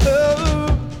 Oh,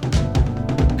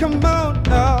 come on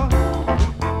now.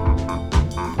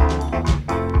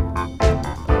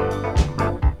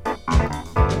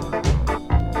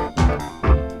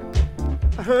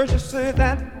 I heard you say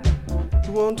that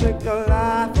you won't take your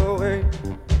life away.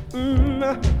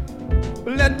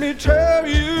 Let me tell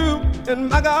you, in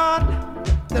my God,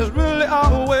 there's really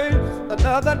always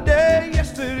another day.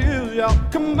 Yes it is, y'all.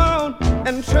 Come on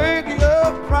and take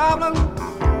your problem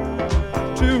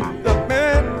to the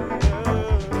man.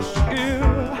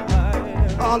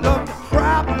 All of the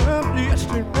problems, yes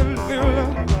he will.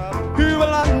 He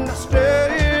will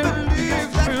understand.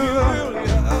 Yes, he will.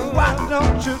 Why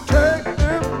don't you take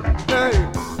him? Hey,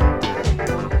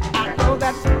 I know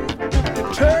that if you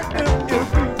take him, it'll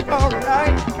be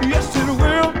alright. Yes it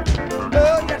will.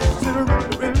 Oh yes it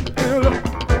will.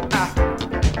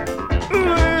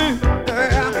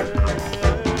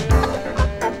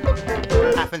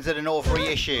 Happens at an All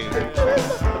reissue.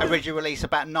 Original release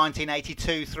about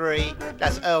 1982-3.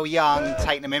 That's Earl Young,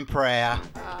 Take Them in Prayer.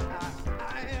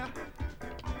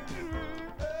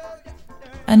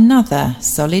 Another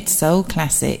solid soul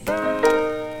classic. So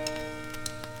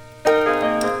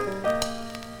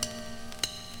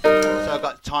I've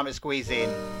got time to squeeze in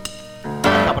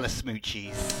a couple of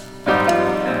smoochies.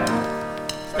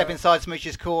 Step inside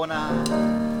Smoochers Corner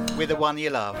with the one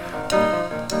you love.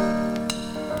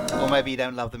 Or maybe you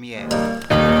don't love them yet.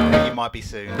 But you might be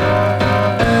soon.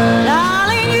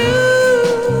 Darling,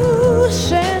 you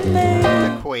send me.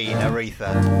 The Queen,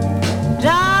 Aretha.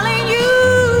 Darling,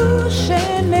 you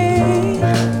send me.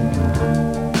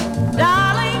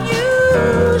 Darling,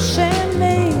 you send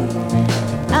me.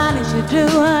 Honest you do,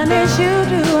 honest you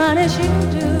do, honest you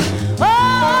do.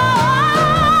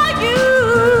 Oh, you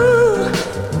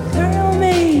thrill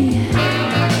me.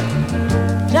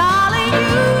 Darling,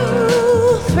 you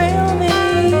thrill me.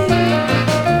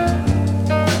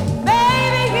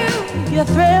 Baby, you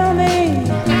thrill me.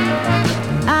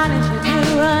 Honest you do,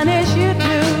 honest you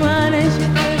do, honest you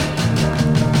do.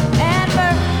 At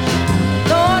first,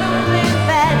 thought it was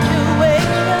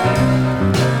infatuation.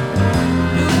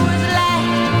 You was like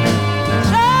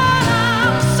turn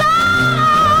up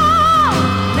song.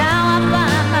 Now I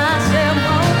find myself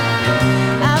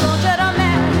wanting. I want you to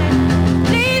marry me.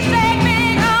 Please take me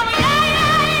home. Yeah.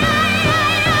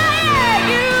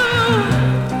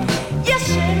 You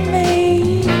send me.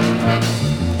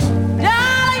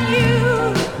 Darling, you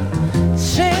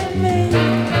send me.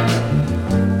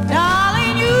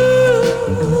 Darling, you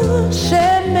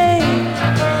send me.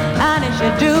 Honest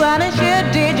you do, honest you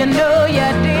did. You know you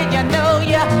did, you know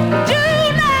you do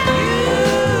now.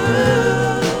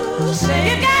 You say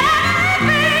you got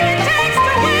everything it takes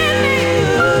to win me.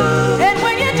 And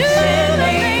when you do the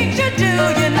things you do,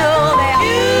 you know that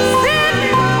you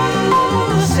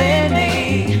send me.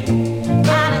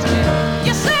 Honest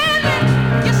you send me,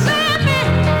 you send me,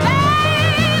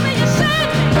 baby, you send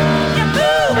me. You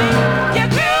move me, you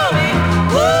groove me,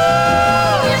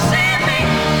 ooh, you send me.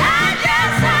 I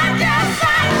just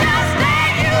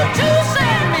need you to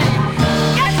send me.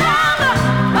 Get stronger,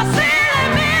 a silly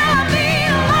me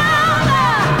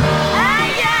longer.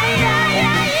 Yeah,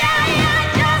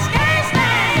 just can't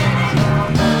stand it.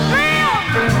 Thrill,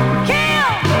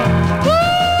 kill,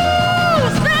 ooh,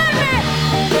 send me.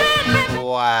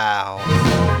 Wow.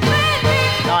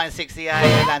 1968,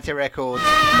 Atlantic Records.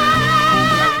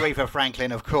 Aretha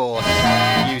Franklin, of course.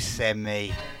 You Send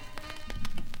Me.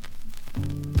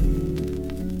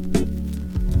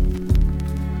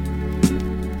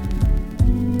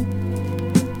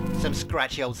 Some Some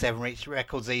scratchy old 7-inch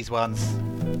records, these ones.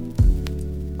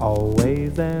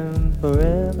 Always and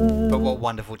forever. But what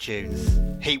wonderful tunes.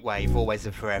 Heatwave, Always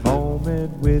and Forever.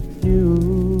 Moment with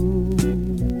you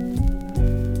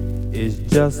is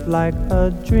just like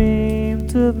a dream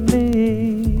to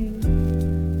me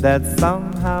that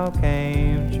somehow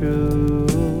came true.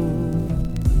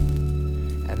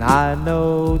 And I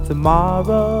know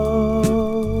tomorrow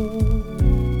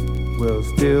will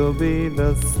still be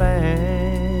the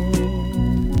same,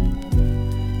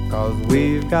 'cause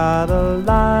we've got a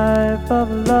life of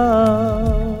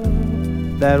love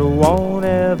that won't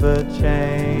ever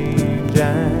change.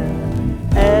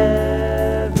 And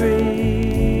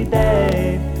every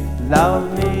day,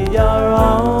 love me your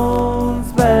own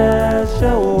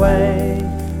special way,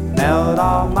 melt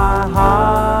all my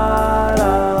heart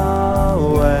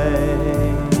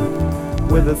away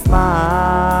with a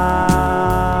smile.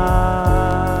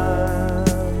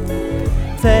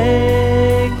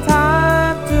 Take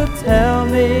time to tell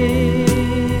me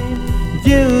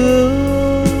you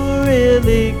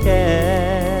really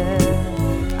care,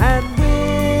 and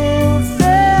we'll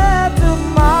share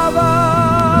tomorrow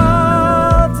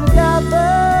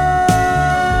together.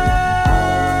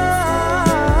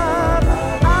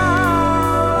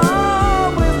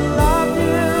 I'll always love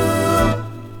you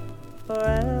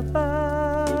forever.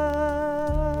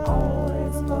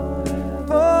 Always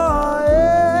forever.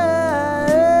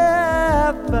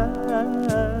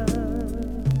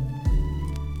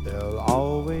 There'll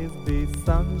always be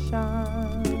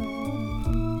sunshine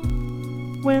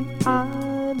when I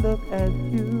look at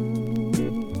you.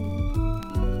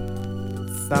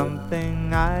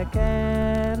 Something I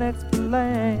can't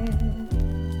explain,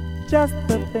 just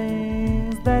the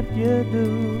things that you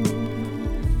do.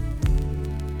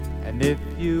 And if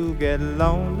you get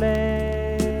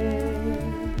lonely,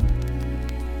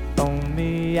 phone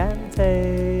me and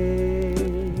take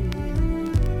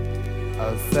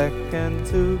a second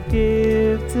to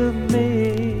give to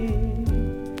me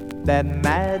that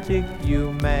magic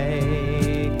you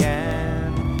make.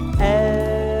 And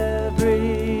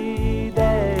every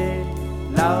day,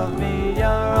 love me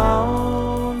your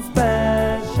own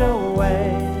special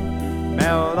way,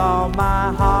 melt all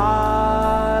my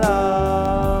heart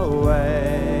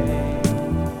away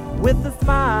with a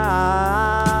smile.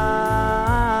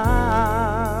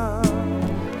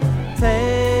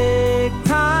 Take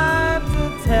time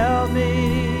to tell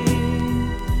me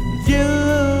you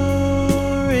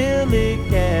really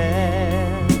care,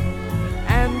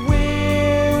 and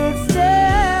we'll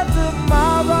share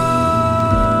tomorrow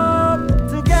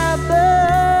together.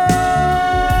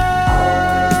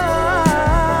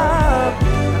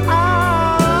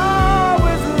 I'll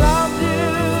always love you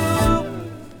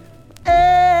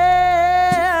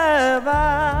ever.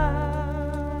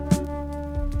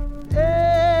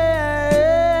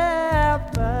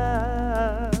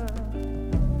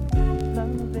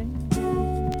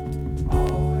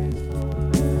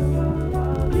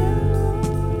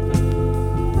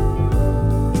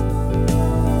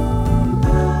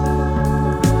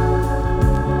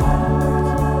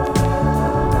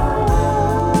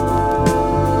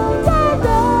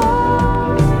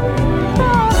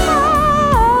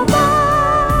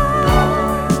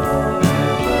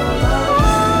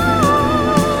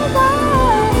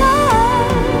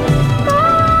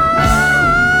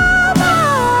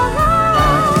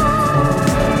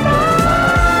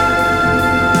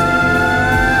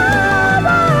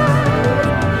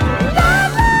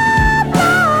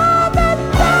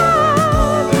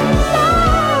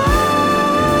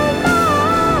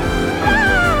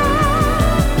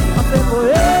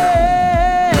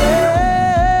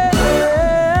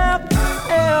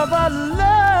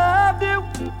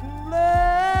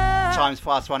 Time's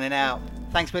fast running out.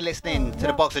 Thanks for listening to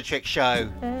the Box of Trix show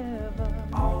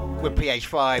with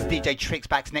PH5. DJ Trix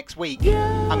back next week.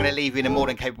 I'm going to leave you in the more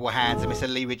than capable hands of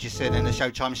Mr. Lee Richardson and the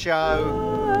Showtime show.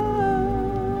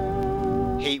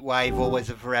 Heatwave, Always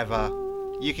and Forever.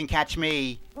 You can catch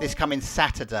me this coming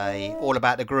Saturday, All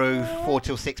About the Groove, 4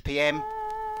 till 6 p.m.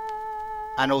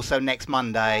 And also next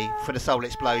Monday for the Soul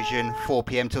Explosion, 4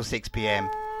 p.m. till 6 p.m.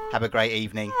 Have a great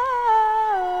evening.